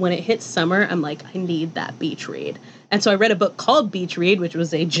 but when it hits summer, I'm like, I need that beach read. And so I read a book called Beach Read, which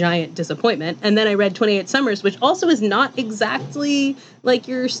was a giant disappointment. And then I read 28 Summers, which also is not exactly like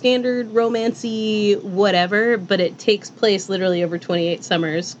your standard romancy whatever, but it takes place literally over 28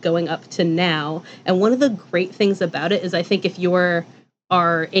 summers going up to now. And one of the great things about it is I think if you're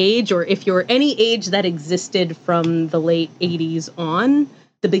our age or if you're any age that existed from the late 80s on,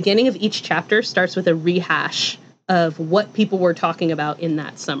 the beginning of each chapter starts with a rehash of what people were talking about in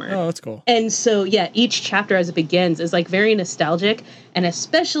that summer. Oh, that's cool. And so, yeah, each chapter as it begins is like very nostalgic. And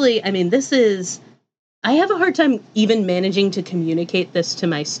especially, I mean, I have a hard time even managing to communicate this to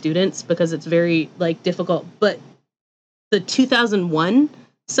my students because it's very like difficult. But the 2001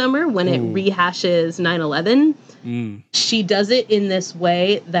 summer when it rehashes 9/11, she does it in this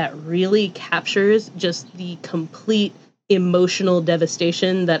way that really captures just the complete emotional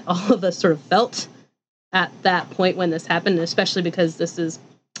devastation that all of us sort of felt at that point when this happened, especially because this is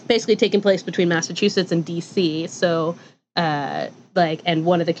basically taking place between Massachusetts and DC. So, and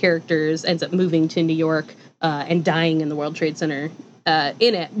one of the characters ends up moving to New York and dying in the World Trade Center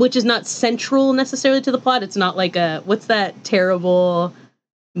in it, which is not central necessarily to the plot. It's not like what's that terrible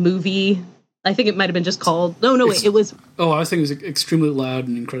movie? I think it might have been just called. It was Oh, I was thinking it was extremely loud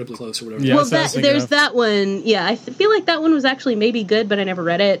and incredibly close or whatever. Yeah, well, so there's that one. Yeah, I feel like that one was actually maybe good, but I never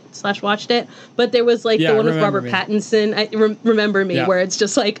read it / watched it. But there was like the one with Robert Pattinson, Remember Me, where it's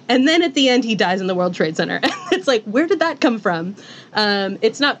just like, and then at the end he dies in the World Trade Center. It's like, where did that come from?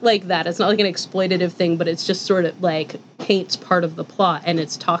 It's not like that. It's not like an exploitative thing, but it's just sort of like paints part of the plot, and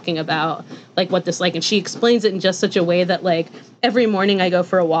it's talking about like what this like, and she explains it in just such a way that like every morning I go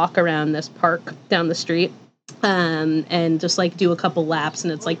for a walk around this park down the street. And just like do a couple laps,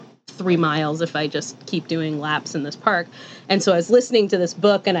 and it's like 3 miles if I just keep doing laps in this park. And so I was listening to this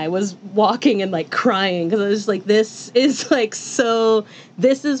book, and I was walking and like crying because I was just like, this is like, so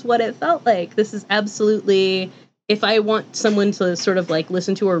this is what it felt like. This is absolutely, if I want someone to sort of like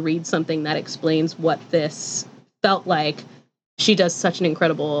listen to or read something that explains what this felt like, she does such an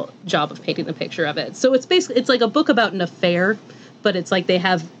incredible job of painting the picture of it. So it's basically, it's like a book about an affair, but it's like they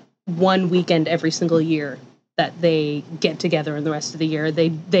have one weekend every single year that they get together, and the rest of the year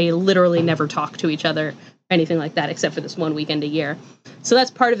they literally never talk to each other or anything like that, except for this one weekend a year. So that's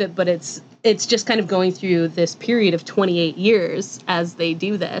part of it, but it's just kind of going through this period of 28 years as they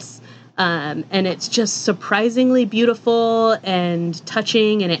do this. And it's just surprisingly beautiful and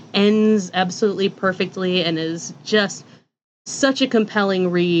touching, and it ends absolutely perfectly and is just such a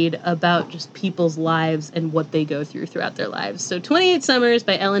compelling read about just people's lives and what they go through throughout their lives. So 28 Summers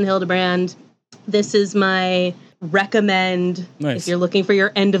by Ellen Hildebrand. This is my recommend. Nice. If you're looking for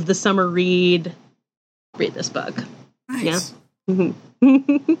your end of the summer read this book. Nice. Yeah.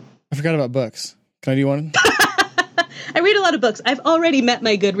 Mm-hmm. I forgot about books. Can I do one? I read a lot of books. I've already met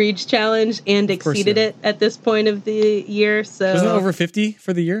my Goodreads challenge and exceeded it at this point of the year. So wasn't it over 50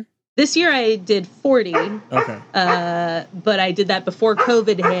 for the year? This year I did 40. Okay. But I did that before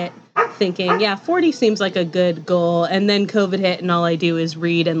COVID hit, thinking, 40 seems like a good goal. And then COVID hit, and all I do is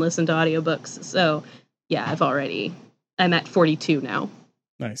read and listen to audiobooks. So, yeah, I'm at 42 now.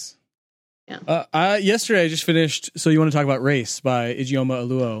 Nice. Yeah. Yesterday I just finished So You Want to Talk About Race by Ijeoma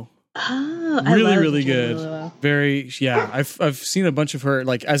Oluo. Oh, really good. Very, yeah. I've seen a bunch of her,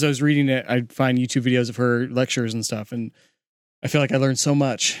 like, as I was reading it, I'd find YouTube videos of her lectures and stuff, and I feel like I learned so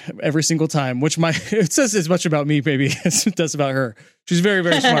much every single time, which it says as much about me maybe as it does about her. She's very,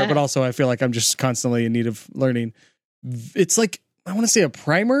 very smart, but also I feel like I'm just constantly in need of learning. It's like, I want to say a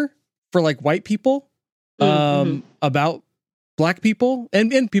primer for like white people, about black people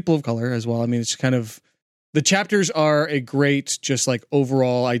and people of color as well. I mean, it's kind of, the chapters are a great, just like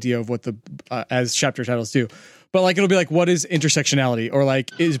overall idea of what the, as chapter titles do, but like, it'll be like, what is intersectionality, or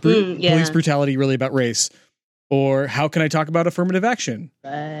like, is police brutality really about race? Or how can I talk about affirmative action?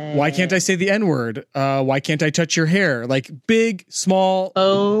 Right. Why can't I say the N-word? Why can't I touch your hair? Like big, small,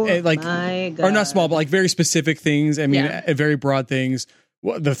 like, my God. Or not small, but like very specific things. I mean, very broad things.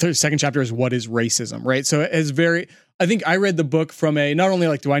 The second chapter is what is racism, right? So it's I think I read the book from not only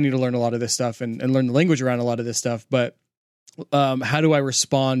like, do I need to learn a lot of this stuff and learn the language around a lot of this stuff, but how do I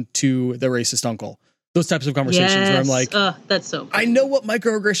respond to the racist uncle? Those types of conversations where I'm like, that's so cool. I know what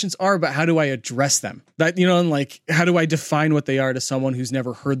microaggressions are, but how do I address them? That, and like, how do I define what they are to someone who's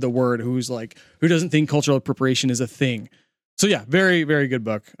never heard the word, who doesn't think cultural appropriation is a thing? So yeah, very, very good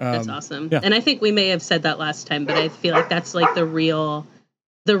book. That's awesome. Yeah. And I think we may have said that last time, but I feel like that's like the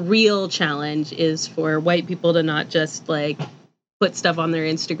real challenge is for white people to not just like put stuff on their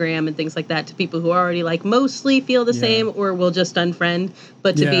Instagram and things like that to people who already like mostly feel the same or will just unfriend,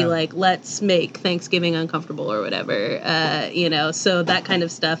 but to be like, let's make Thanksgiving uncomfortable or whatever, so that kind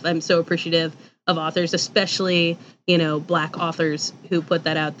of stuff. I'm so appreciative of authors, especially, Black authors who put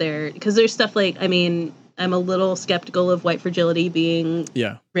that out there, because there's stuff like, I mean, I'm a little skeptical of white fragility being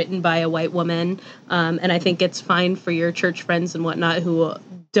written by a white woman. And I think it's fine for your church friends and whatnot who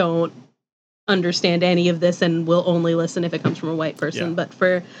don't understand any of this and will only listen if it comes from a white person. But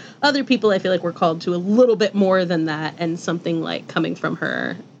for other people, I feel like we're called to a little bit more than that. And something like coming from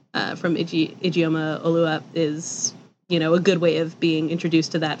her, from Ijeoma Oluo is, a good way of being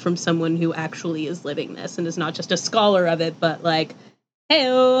introduced to that from someone who actually is living this and is not just a scholar of it, but like,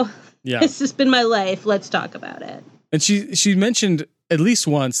 hey, this has been my life. Let's talk about it. And she mentioned at least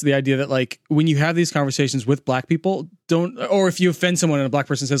once the idea that like when you have these conversations with black people, or if you offend someone and a black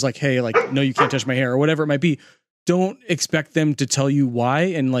person says like, hey, like, no, you can't touch my hair or whatever it might be, don't expect them to tell you why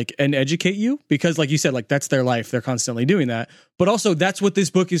and educate you, because like you said, like that's their life. They're constantly doing that. But also that's what this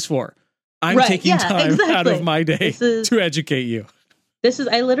book is for. I'm taking time out of my day to educate you.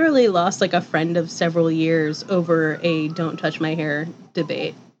 I literally lost like a friend of several years over a don't touch my hair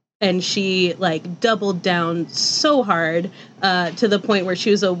debate. And she like doubled down so hard to the point where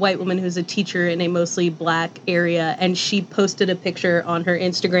she was a white woman who's a teacher in a mostly black area. And she posted a picture on her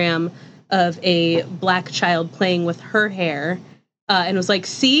Instagram of a black child playing with her hair. And was like,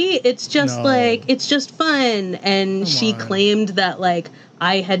 see, it's just it's just fun. And she claimed that like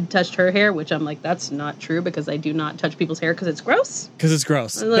I had touched her hair, which I'm like, that's not true because I do not touch people's hair because it's gross. Because it's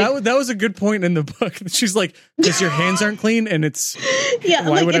gross. Like, that was a good point in the book. She's like, because your hands aren't clean and it's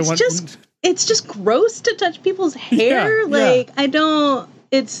why would I want? It's just gross to touch people's hair. I don't.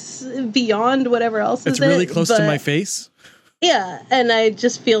 It's beyond whatever else. It's really close to my face. Yeah, and I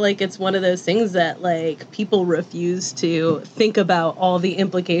just feel like it's one of those things that, like, people refuse to think about all the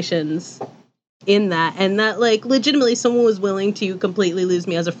implications in that, and that, like, legitimately someone was willing to completely lose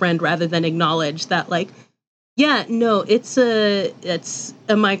me as a friend rather than acknowledge that, like, yeah, no, it's a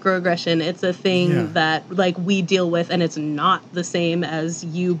microaggression. It's a thing that, like, we deal with, and it's not the same as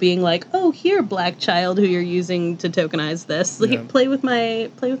you being like, oh, here, black child who you're using to tokenize this. Like, play with my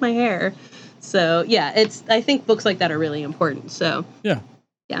hair. So yeah, I think books like that are really important. So yeah,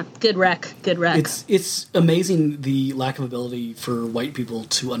 good rec. It's amazing the lack of ability for white people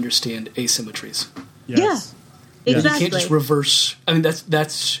to understand asymmetries. Yes. Yeah, exactly. You can't just reverse. I mean,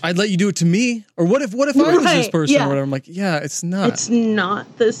 that's. I'd let you do it to me, or what if I was this person or whatever? I'm like, it's not. It's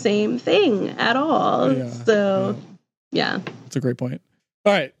not the same thing at all. Yeah. So yeah, that's a great point.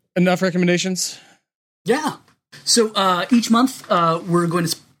 All right, enough recommendations. Yeah. So each month we're going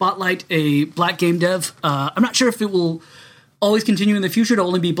to spotlight a black game dev. I'm not sure if it will always continue in the future to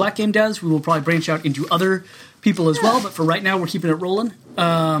only be black game devs. We will probably branch out into other people as well, but for right now, we're keeping it rolling.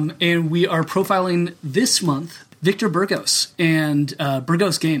 And we are profiling this month Victor Burgos and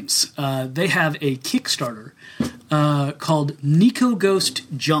Burgos Games. They have a Kickstarter called Nico Ghost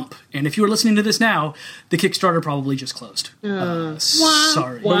Jump. And if you are listening to this now, the Kickstarter probably just closed.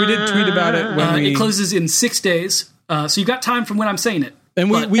 Sorry. But we did tweet about it when it closes in 6 days. So you've got time from when I'm saying it. And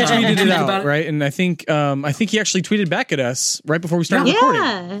we tweeted it out, right? And I think he actually tweeted back at us right before we started recording.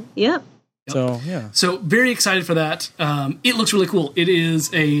 Yeah. Yep. So, yeah. So, very excited for that. It looks really cool. It is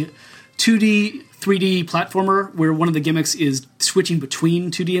a 2D, 3D platformer where one of the gimmicks is switching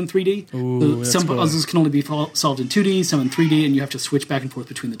between 2D and 3D. Ooh, some cool. puzzles can only be solved in 2D, some in 3D, and you have to switch back and forth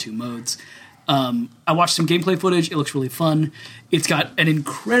between the two modes. I watched some gameplay footage. It looks really fun. It's got an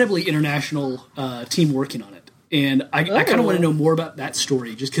incredibly international team working on it. And I kind of want to know more about that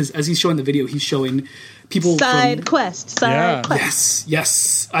story, just because as he's showing the video, he's showing people side quest.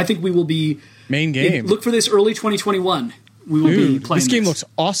 Yes. I think we will be main game. Look for this early 2021. We will be playing. This game looks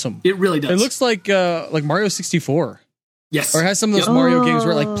awesome. It really does. It looks like Mario 64. Yes, or it has some of those Mario games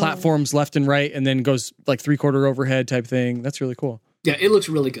where it like platforms left and right, and then goes like 3/4 overhead type thing. That's really cool. Yeah, it looks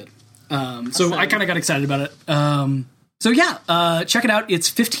really good. So I kind of got excited about it. Check it out.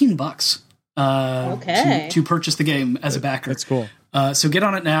 It's $15. To purchase the game as a backer. That's cool. So get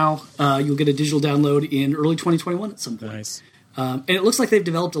on it now. You'll get a digital download in early 2021 at some point. Nice. And it looks like they've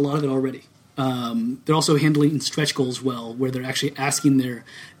developed a lot of it already. They're also handling stretch goals well, where they're actually asking their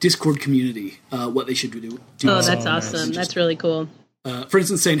Discord community what they should do. Oh, that's awesome. Nice. That's really cool. For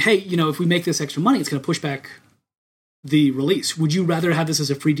instance, saying, hey, if we make this extra money, it's going to push back the release. Would you rather have this as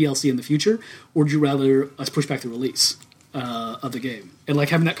a free DLC in the future, or would you rather us push back the release of the game? And like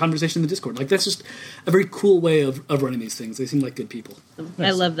having that conversation in the Discord, like that's just a very cool way of running these things. They seem like good people. Nice. I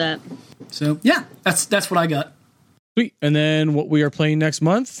love that. So yeah, that's what I got. Sweet. And then what we are playing next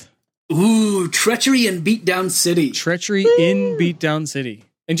month? Ooh, Treachery in Beatdown City. Treachery in Beatdown City.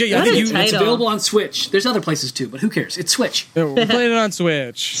 And Jay, I think it's available on Switch. There's other places too, but who cares? It's Switch. We're playing it on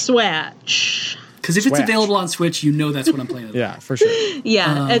Switch. Switch. Because if it's available on Switch, that's what I'm playing it. Yeah, for sure.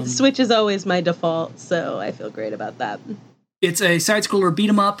 Yeah, Switch is always my default, so I feel great about that. It's a side-scroller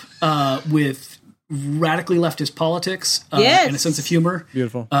beat-em-up with radically leftist politics and a sense of humor.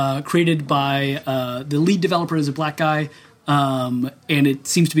 Beautiful. Created by the lead developer is a black guy, and it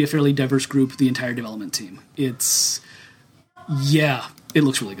seems to be a fairly diverse group, the entire development team. It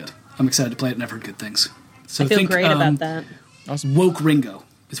looks really good. I'm excited to play it, and I've heard good things. So I feel great about that. Awesome. Woke Ringo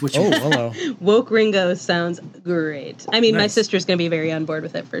is what you hello. Woke Ringo sounds great. I mean, my sister's going to be very on board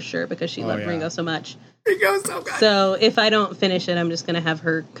with it for sure, because she loved Ringo so much. Ringo's so good. So if I don't finish it, I'm just going to have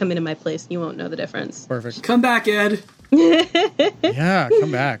her come into my place, and you won't know the difference. Perfect. Come back, Ed. Yeah,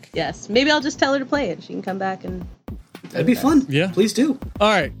 come back. Yes. Maybe I'll just tell her to play it. She can come back and... That'd be fun. Yeah. Please do. All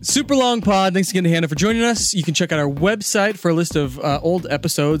right. Super long pod. Thanks again to Hannah for joining us. You can check out our website for a list of old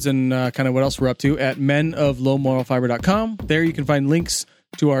episodes and kind of what else we're up to at menoflowmoralfiber.com. There you can find links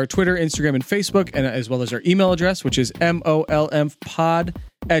to our Twitter, Instagram, and Facebook, and as well as our email address, which is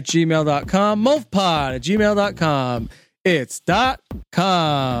molmpod@gmail.com. molmpod@gmail.com. It's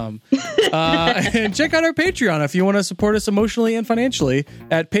 .com. And check out our Patreon if you want to support us emotionally and financially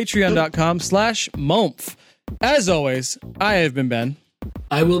at patreon.com/momph. As always, I have been Ben.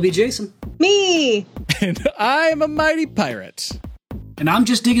 I will be Jason. Me! And I'm a mighty pirate. And I'm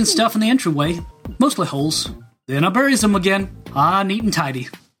just digging stuff in the entryway, mostly holes. Then I buries them again, neat and tidy.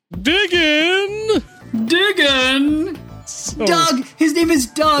 Diggin'! So Doug! His name is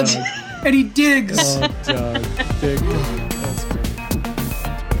Doug! And he digs! Oh, Doug. Dig.